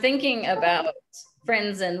 I'm thinking about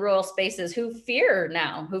friends in rural spaces who fear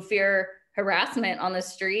harassment on the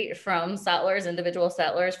street from settlers, individual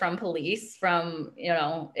settlers, from police, from, you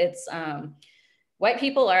know, it's, white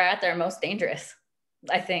people are at their most dangerous,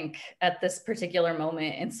 I think, at this particular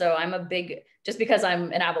moment. And so just because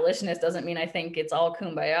I'm an abolitionist doesn't mean I think it's all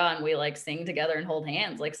kumbaya and we like sing together and hold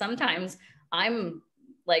hands. Like sometimes I'm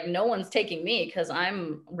like, no one's taking me because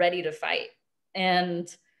I'm ready to fight.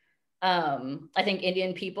 And I think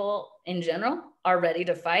Indian people in general are ready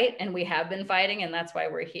to fight, and we have been fighting, and that's why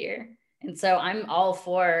we're here. And so I'm all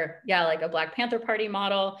for, like a Black Panther Party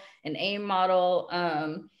model, an AIM model,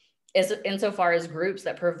 insofar as groups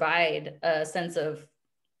that provide a sense of,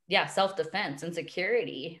 self-defense and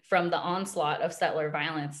security from the onslaught of settler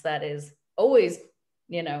violence that is always,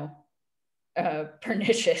 you know,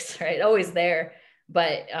 pernicious, right? Always there.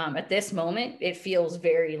 But at this moment, it feels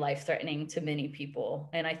very life-threatening to many people.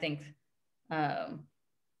 And I think,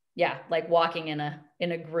 like walking in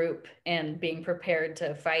a group and being prepared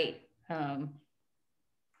to fight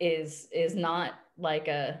is not like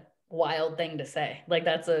a wild thing to say. Like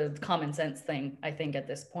that's a common sense thing, I think, at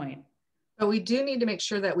this point. But we do need to make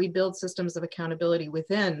sure that we build systems of accountability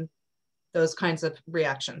within those kinds of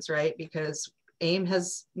reactions, right? Because AIM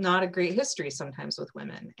has not a great history sometimes with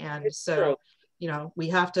women. And so, you know, we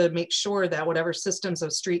have to make sure that whatever systems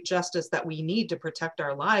of street justice that we need to protect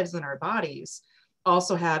our lives and our bodies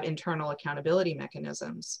also have internal accountability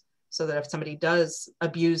mechanisms, so that if somebody does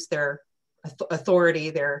abuse their authority,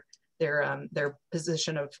 their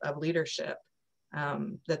position of leadership,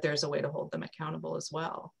 that there's a way to hold them accountable as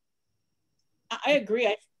well. I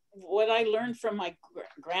agree. What I learned from my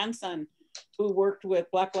grandson, who worked with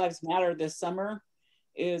Black Lives Matter this summer,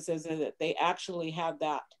 is that they actually had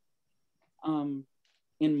that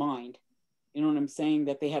in mind. You know what I'm saying?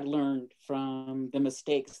 That they had learned from the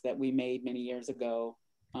mistakes that we made many years ago.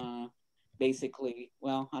 Basically,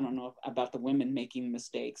 well, I don't know about the women making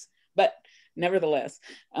mistakes, but nevertheless,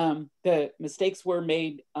 the mistakes were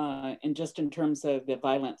made in terms of the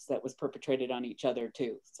violence that was perpetrated on each other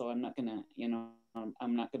too. So I'm not gonna, you know,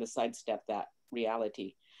 I'm not gonna sidestep that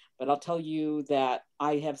reality. But I'll tell you that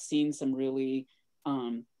I have seen some really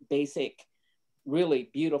basic, really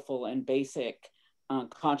beautiful and basic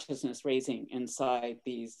consciousness raising inside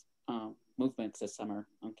these movements this summer,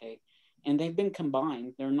 okay? And they've been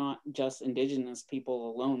combined. They're not just Indigenous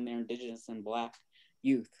people alone, they're Indigenous and Black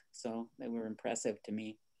youth. So they were impressive to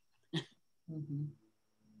me. Mm-hmm.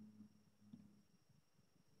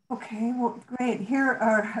 Okay, well, great. Here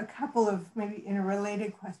are a couple of maybe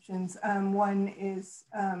interrelated questions. One is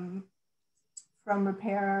from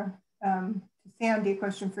Repair to Sandy, a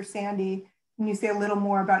question for Sandy. Can you say a little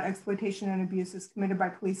more about exploitation and abuses committed by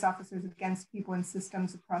police officers against people in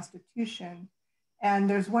systems of prostitution? And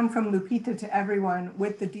there's one from Lupita to everyone.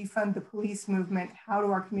 With the Defund the Police movement, how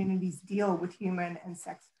do our communities deal with human and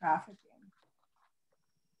sex trafficking?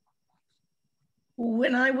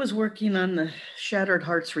 When I was working on the Shattered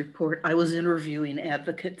Hearts report, I was interviewing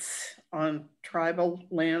advocates on tribal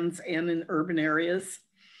lands and in urban areas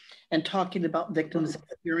and talking about victims'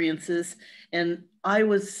 experiences. And I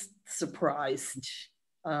was surprised.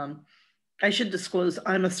 I should disclose,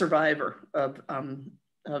 I'm a survivor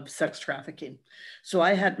of sex trafficking. So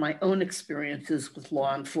I had my own experiences with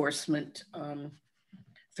law enforcement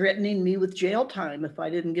threatening me with jail time if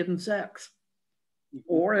I didn't give them sex,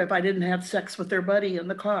 or if I didn't have sex with their buddy in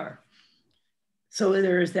the car. So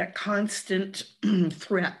there is that constant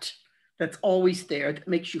threat that's always there that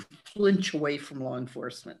makes you flinch away from law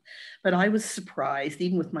enforcement. But I was surprised,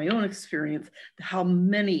 even with my own experience, how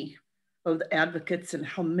many of the advocates and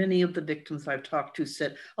how many of the victims I've talked to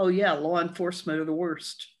said, oh yeah, law enforcement are the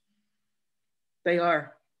worst. They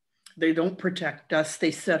are. They don't protect us.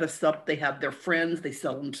 They set us up. They have their friends. They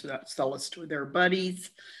sell us to their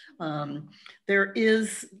buddies. There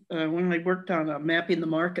is, when I worked on a mapping the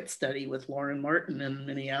market study with Lauren Martin in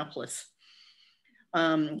Minneapolis,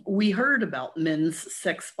 we heard about men's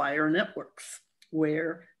sex buyer networks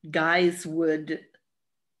where guys would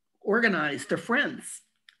organize their friends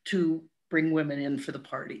to bring women in for the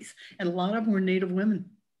parties. And a lot of them were Native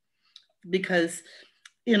women, because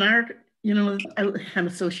in our, you know, I'm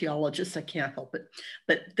a sociologist, I can't help it,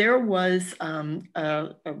 but there was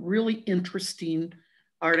a really interesting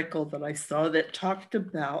article that I saw that talked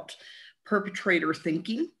about perpetrator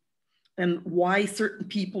thinking and why certain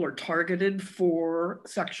people are targeted for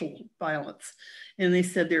sexual violence. And they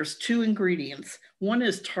said there's two ingredients. One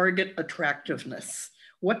is target attractiveness.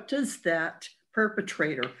 What does that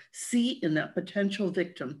perpetrator see in that potential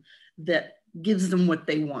victim that gives them what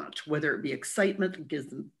they want, whether it be excitement, that gives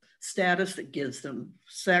them status, that gives them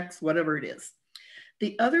sex, whatever it is.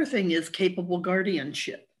 The other thing is capable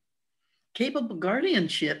guardianship. Capable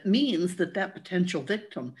guardianship means that that potential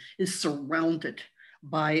victim is surrounded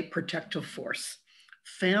by protective force,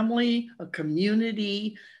 family, a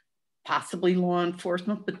community, possibly law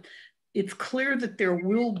enforcement, but it's clear that there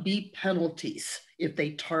will be penalties if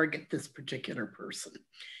they target this particular person.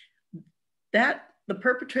 That the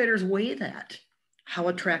perpetrators weigh that. How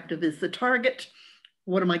attractive is the target?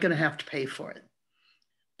 What am I going to have to pay for it?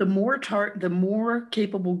 The more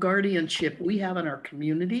capable guardianship we have in our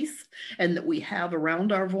communities and that we have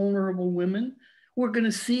around our vulnerable women, we're going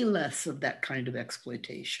to see less of that kind of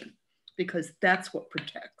exploitation, because that's what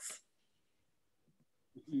protects.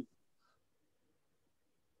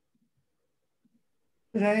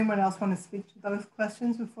 Did anyone else want to speak to those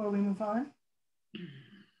questions before we move on?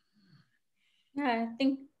 Yeah, I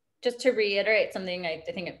think just to reiterate something I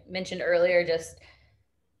think I mentioned earlier, just,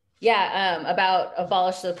 yeah, about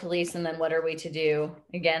abolish the police and then what are we to do?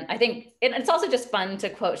 Again, I think it's also just fun to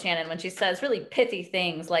quote Shannon when she says really pithy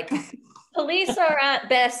things like, police are at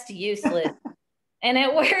best useless and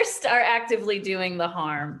at worst are actively doing the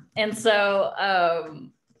harm. And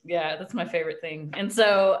so, Yeah, that's my favorite thing. And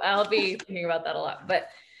so I'll be thinking about that a lot. But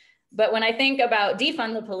when I think about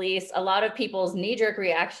defund the police, a lot of people's knee-jerk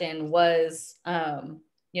reaction was,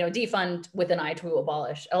 defund with an eye to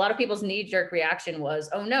abolish. A lot of people's knee-jerk reaction was,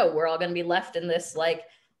 oh no, we're all going to be left in this like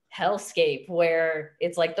hellscape where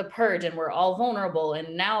it's like the purge and we're all vulnerable.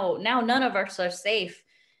 And now none of us are safe.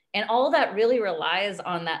 And all of that really relies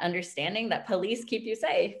on that understanding that police keep you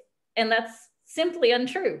safe. And that's simply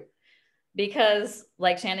untrue because,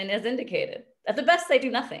 like Shannon has indicated, at the best, they do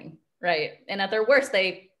nothing, right? And at their worst,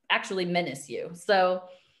 they actually menace you. So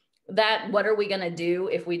that what are we going to do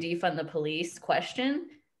if we defund the police question,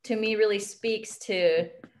 to me, really speaks to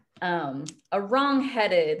a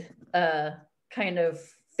wrong-headed kind of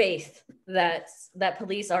faith that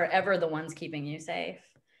police are ever the ones keeping you safe.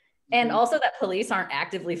 And also that police aren't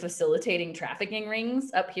actively facilitating trafficking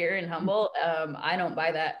rings up here in Humboldt. I don't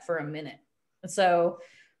buy that for a minute. So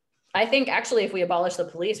I think actually if we abolish the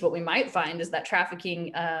police, what we might find is that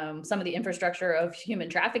trafficking, some of the infrastructure of human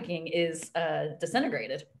trafficking is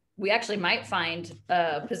disintegrated. We actually might find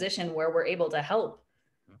a position where we're able to help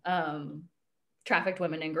trafficked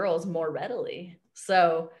women and girls more readily.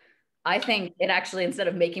 So I think it actually, instead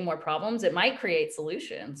of making more problems, it might create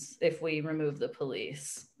solutions if we remove the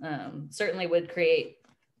police. Certainly would create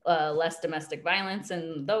less domestic violence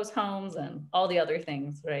in those homes and all the other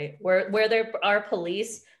things, right? Where there are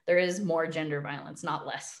police, there is more gender violence, not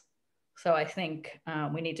less. So I think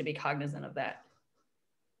we need to be cognizant of that.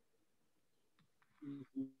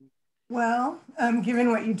 Well,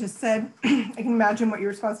 given what you just said, I can imagine what your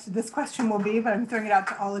response to this question will be, but I'm throwing it out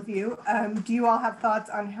to all of you. Do you all have thoughts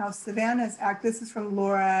on how Savannah's Act, this is from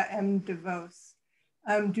Laura M. DeVos.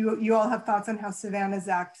 Do you all have thoughts on how Savannah's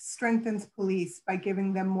Act strengthens police by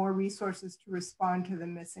giving them more resources to respond to the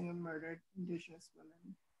missing and murdered Indigenous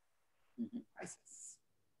women crisis?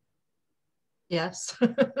 Yes.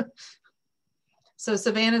 So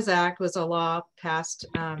Savannah's Act was a law passed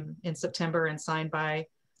in September and signed by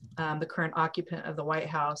the current occupant of the White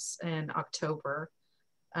House in October.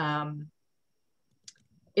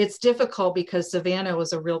 It's difficult because Savannah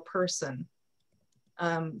was a real person.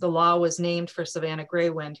 The law was named for Savannah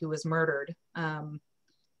Greywind, who was murdered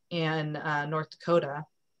in North Dakota.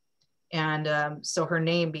 And so her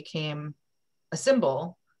name became a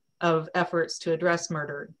symbol of efforts to address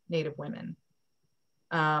murdered Native women.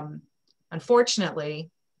 Unfortunately,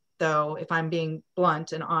 though, if I'm being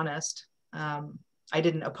blunt and honest, I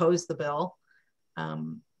didn't oppose the bill,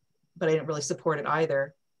 but I didn't really support it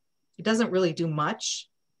either. It doesn't really do much.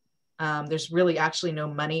 There's really actually no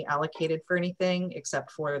money allocated for anything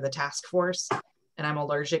except for the task force. And I'm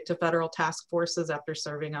allergic to federal task forces after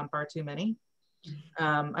serving on far too many.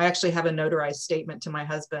 I actually have a notarized statement to my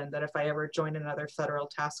husband that if I ever join another federal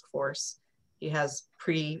task force, he has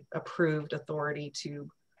pre-approved authority to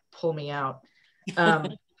pull me out.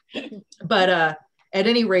 But at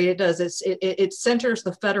any rate, it centers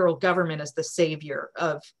the federal government as the savior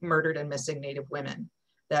of murdered and missing Native women.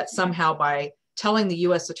 That somehow by telling the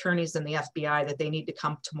US attorneys and the FBI that they need to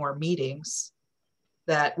come to more meetings,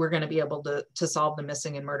 that we're going to be able to solve the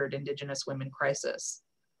missing and murdered Indigenous women crisis.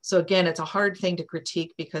 So again, it's a hard thing to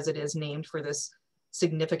critique because it is named for this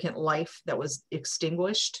significant life that was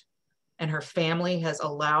extinguished, and her family has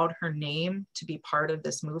allowed her name to be part of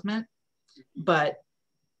this movement. But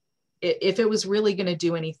if it was really going to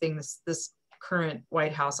do anything, this current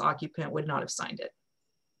White House occupant would not have signed it.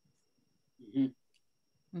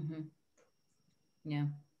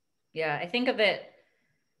 Yeah, I think of it,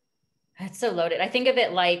 it's so loaded. I think of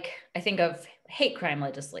it like, I think of hate crime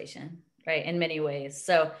legislation, right? In many ways.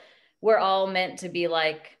 So we're all meant to be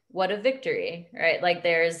like, what a victory, right? Like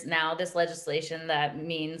there's now this legislation that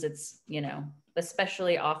means it's,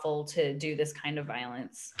 especially awful to do this kind of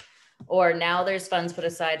violence. Or now there's funds put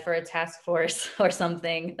aside for a task force or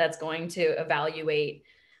something that's going to evaluate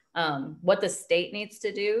what the state needs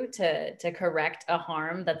to do to correct a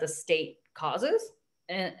harm that the state causes.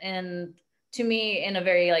 And to me, in a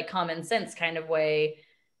very like common sense kind of way,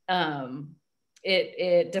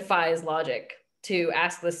 it defies logic to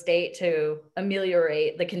ask the state to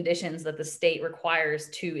ameliorate the conditions that the state requires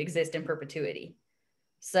to exist in perpetuity.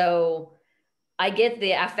 So I get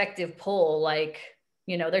the affective pull, like,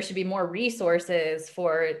 there should be more resources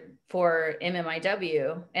for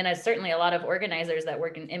MMIW. And certainly a lot of organizers that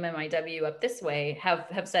work in MMIW up this way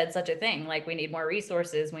have said such a thing, like we need more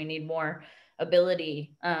resources, we need more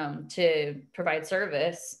ability to provide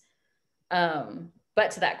service.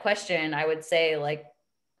 But to that question, I would say, like,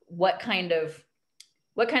 what kind of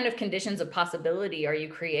conditions of possibility are you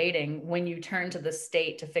creating when you turn to the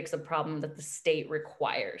state to fix a problem that the state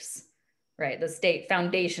requires? Right, the state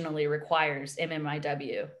foundationally requires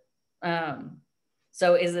MMIW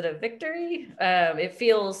So is it a victory? It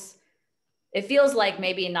feels like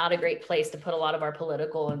maybe not a great place to put a lot of our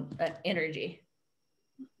political energy.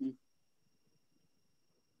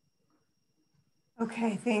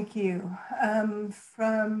 Okay, thank you.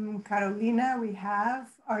 From Carolina, we have,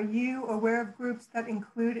 are you aware of groups that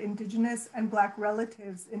include Indigenous and Black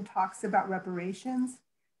relatives in talks about reparations?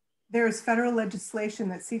 There is federal legislation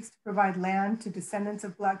that seeks to provide land to descendants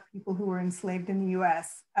of Black people who were enslaved in the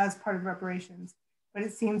US as part of reparations, but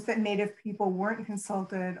it seems that Native people weren't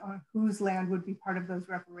consulted on whose land would be part of those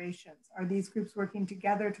reparations. Are these groups working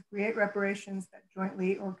together to create reparations that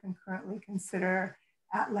jointly or concurrently consider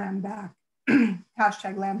at land back,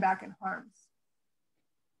 hashtag land back and harms?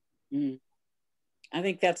 I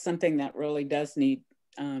think that's something that really does need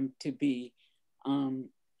to be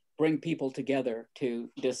bring people together to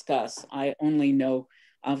discuss. I only know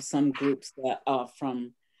of some groups that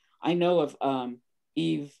I know of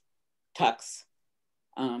Eve Tuck's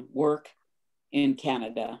work in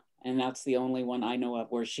Canada, and that's the only one I know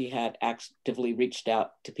of where she had actively reached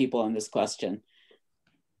out to people on this question.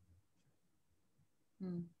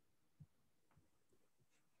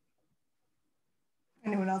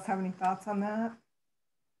 Anyone else have any thoughts on that?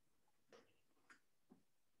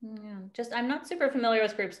 Yeah, I'm not super familiar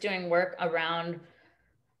with groups doing work around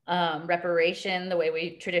reparation the way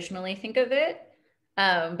we traditionally think of it.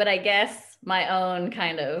 But I guess my own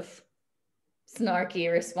kind of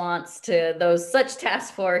snarky response to such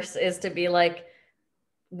task force is to be like,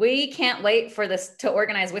 we can't wait for this to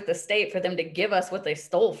organize with the state for them to give us what they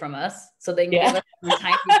stole from us so they can give us some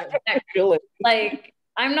time to like,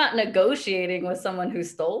 I'm not negotiating with someone who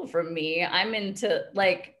stole from me. I'm into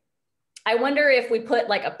like, I wonder if we put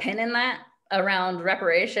like a pin in that around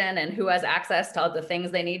reparation and who has access to all the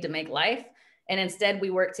things they need to make life. And instead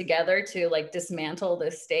we work together to like dismantle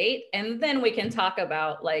the state. And then we can talk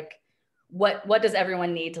about like, what does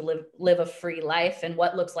everyone need to live a free life and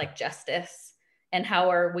what looks like justice and how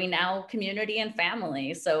are we now community and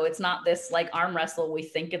family? So it's not this like arm wrestle we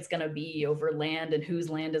think it's going to be over land and whose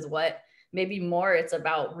land is what. Maybe more it's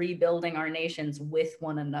about rebuilding our nations with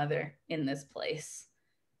one another in this place.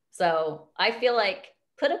 So I feel like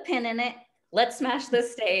put a pin in it, let's smash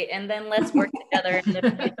this state, and then let's work together in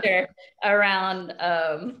the future around,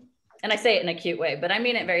 and I say it in a cute way, but I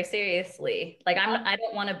mean it very seriously. Like I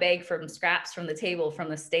don't want to beg from scraps from the table from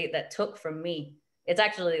the state that took from me. It's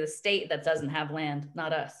actually the state that doesn't have land,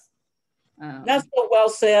 not us. That's so well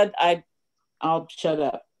said. I'll shut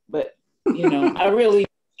up, but you know, I really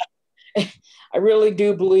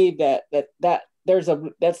do believe that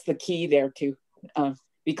that's the key there too.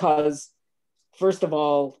 Because first of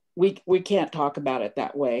all, we can't talk about it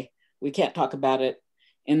that way. We can't talk about it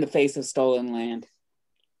in the face of stolen land.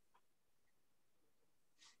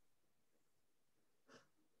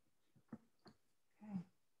 Okay.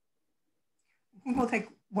 I think we'll take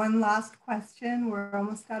one last question. We're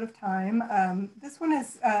almost out of time. This one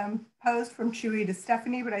is posed from Chewy to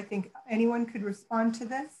Stephanie, but I think anyone could respond to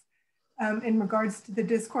this. In regards to the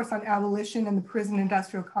discourse on abolition and the prison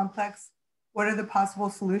industrial complex, what are the possible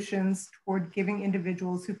solutions toward giving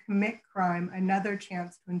individuals who commit crime another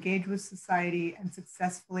chance to engage with society and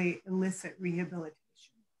successfully elicit rehabilitation?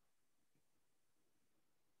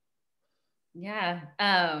 Yeah,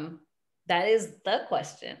 that is the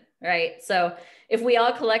question, right? So if we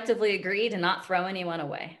all collectively agree to not throw anyone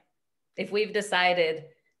away, if we've decided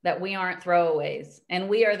that we aren't throwaways and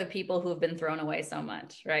we are the people who have been thrown away so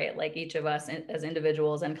much, right? Like each of us as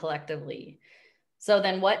individuals and collectively. So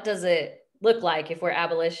then what does it look like if we're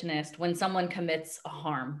abolitionist when someone commits a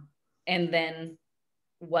harm? And then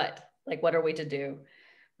what? Like, what are we to do,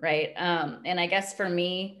 right? And I guess for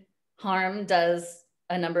me, harm does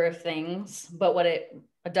a number of things, but what it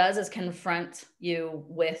does is confront you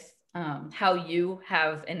with how you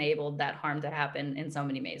have enabled that harm to happen in so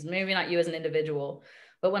many ways. Maybe not you as an individual,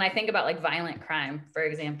 but when I think about like violent crime, for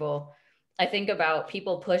example, I think about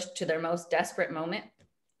people pushed to their most desperate moment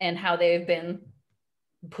and how they've been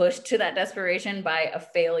pushed to that desperation by a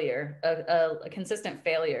failure, a consistent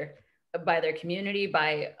failure by their community,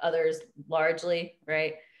 by others largely,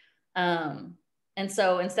 right? And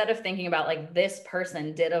so instead of thinking about like this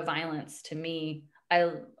person did a violence to me,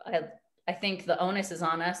 I think the onus is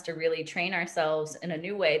on us to really train ourselves in a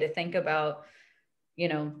new way to think about, you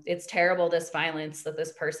know, it's terrible, this violence that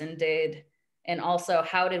this person did. And also,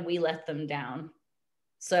 how did we let them down?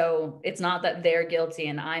 So it's not that they're guilty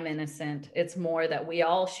and I'm innocent. It's more that we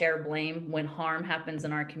all share blame when harm happens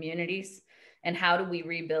in our communities. And how do we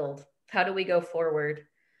rebuild? How do we go forward?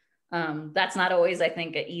 That's not always, I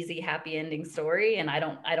think, an easy, happy ending story. And I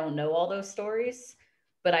don't know all those stories,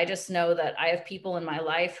 but I just know that I have people in my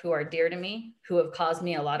life who are dear to me, who have caused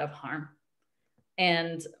me a lot of harm.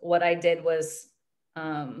 And what I did was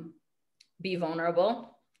be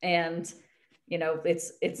vulnerable. And, you know,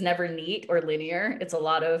 it's never neat or linear. It's a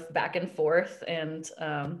lot of back and forth, and,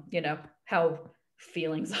 you know, how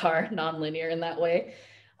feelings are non-linear in that way.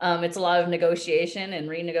 It's a lot of negotiation and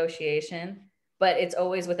renegotiation, but it's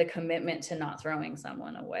always with a commitment to not throwing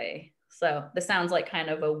someone away. So this sounds like kind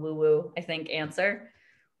of a woo-woo, I think, answer,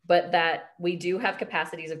 but that we do have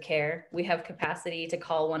capacities of care. We have capacity to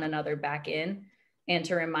call one another back in and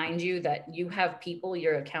to remind you that you have people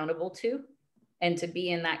you're accountable to. And to be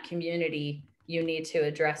in that community, you need to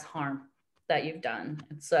address harm that you've done.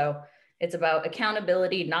 And so it's about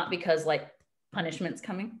accountability, not because like punishment's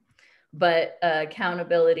coming, but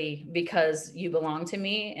accountability because you belong to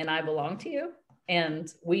me and I belong to you.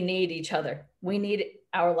 And we need each other. We need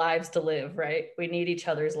our lives to live, right? We need each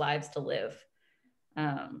other's lives to live.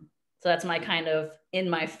 So that's my kind of in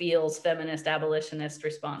my feels feminist abolitionist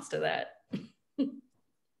response to that.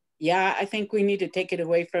 Yeah, I think we need to take it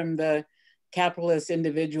away from the capitalist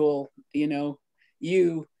individual, you know,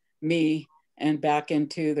 you, me, and back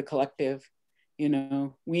into the collective. You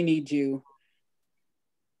know, we need you.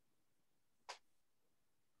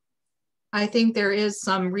 I think there is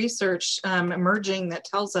some research emerging that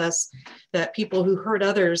tells us that people who hurt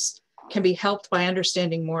others can be helped by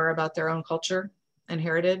understanding more about their own culture and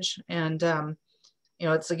heritage. And, you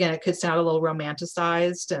know, it's, again, it could sound a little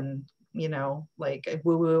romanticized and, you know, like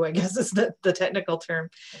woo-woo, I guess is the technical term.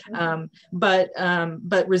 But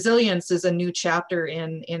resilience is a new chapter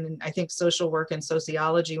in I think social work and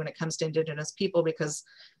sociology when it comes to Indigenous people, because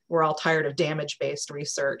we're all tired of damage-based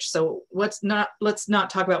research. So let's not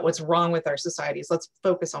talk about what's wrong with our societies. Let's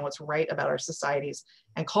focus on what's right about our societies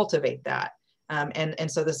and cultivate that.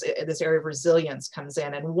 And so this area of resilience comes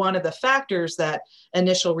in. And one of the factors that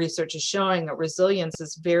initial research is showing that resilience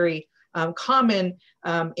is very common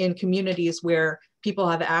in communities where people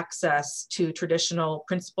have access to traditional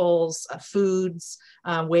principles, foods,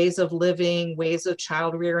 ways of living, ways of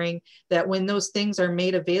child rearing, that when those things are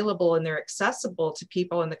made available and they're accessible to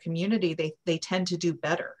people in the community, they tend to do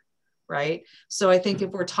better, right? So I think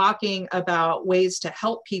if we're talking about ways to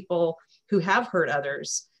help people who have hurt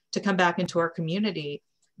others to come back into our community,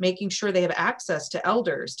 making sure they have access to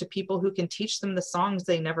elders, to people who can teach them the songs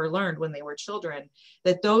they never learned when they were children,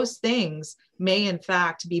 that those things may in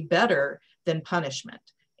fact be better than punishment.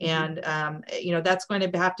 And, you know, that's going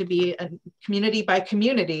to have to be a community by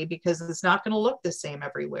community, because it's not going to look the same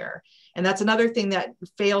everywhere. And that's another thing that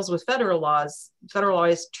fails with federal laws. Federal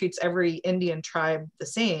laws treats every Indian tribe the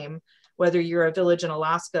same, whether you're a village in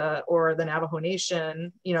Alaska or the Navajo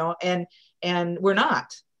Nation, you know, and we're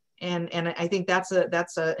not. And I think that's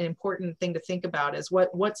an important thing to think about, is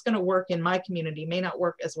what's going to work in my community may not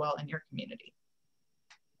work as well in your community.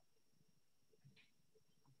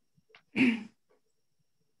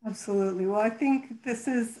 Absolutely. Well, I think this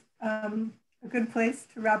is a good place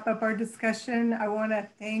to wrap up our discussion. I want to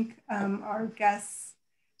thank our guests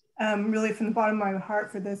really from the bottom of my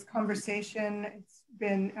heart for this conversation. It's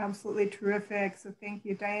been absolutely terrific. So thank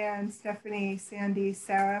you, Diane, Stephanie, Sandy,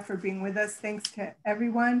 Sarah, for being with us. Thanks to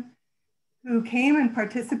everyone who came and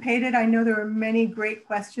participated. I know there were many great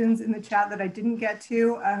questions in the chat that I didn't get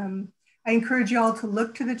to. I encourage you all to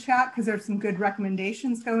look to the chat, because there's some good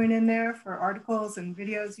recommendations going in there for articles and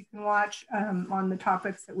videos you can watch on the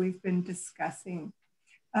topics that we've been discussing.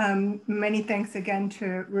 Many thanks again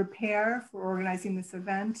to Repair for organizing this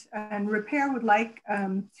event. And Repair would like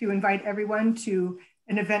to invite everyone to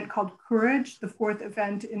an event called Courage, the 4th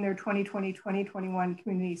event in their 2020-2021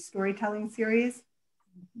 Community Storytelling Series.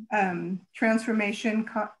 Transformation,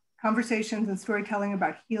 conversations and storytelling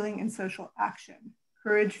about healing and social action.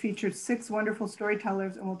 Courage features 6 wonderful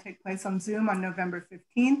storytellers and will take place on Zoom on November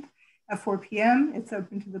 15th at 4 p.m. It's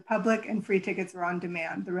open to the public and free tickets are on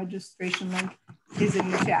demand. The registration link is in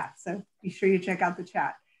the chat, so be sure you check out the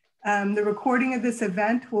chat. The recording of this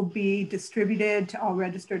event will be distributed to all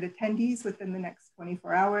registered attendees within the next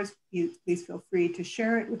 24 hours. Please feel free to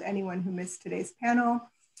share it with anyone who missed today's panel.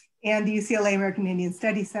 And the UCLA American Indian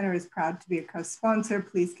Studies Center is proud to be a co-sponsor.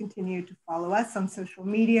 Please continue to follow us on social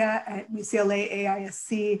media at UCLA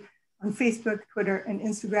AISC on Facebook, Twitter, and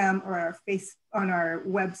Instagram, or on our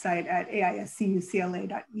website at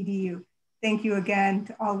aiscucla.edu. Thank you again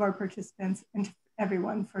to all of our participants and to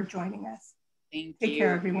everyone for joining us. Take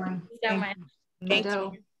care, everyone. Thank you. Thank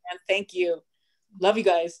you. And thank you. Love you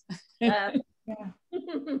guys. Yeah.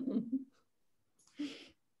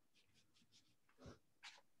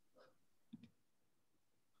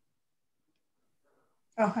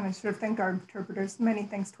 Oh, and I should have thanked our interpreters. Many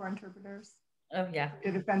thanks to our interpreters. Oh yeah.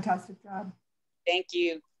 You did a fantastic job. Thank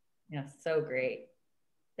you. Yeah, so great.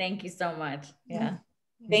 Thank you so much. Yeah.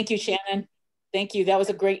 Thank you, Shannon. Thank you. That was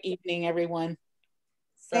a great evening, everyone.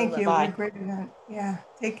 So Thank you. Bye. What a great event. Yeah.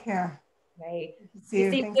 Take care. Right. See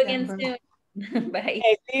you. See Thanks, you again Amber. soon. Bye.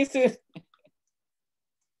 Okay, see you soon.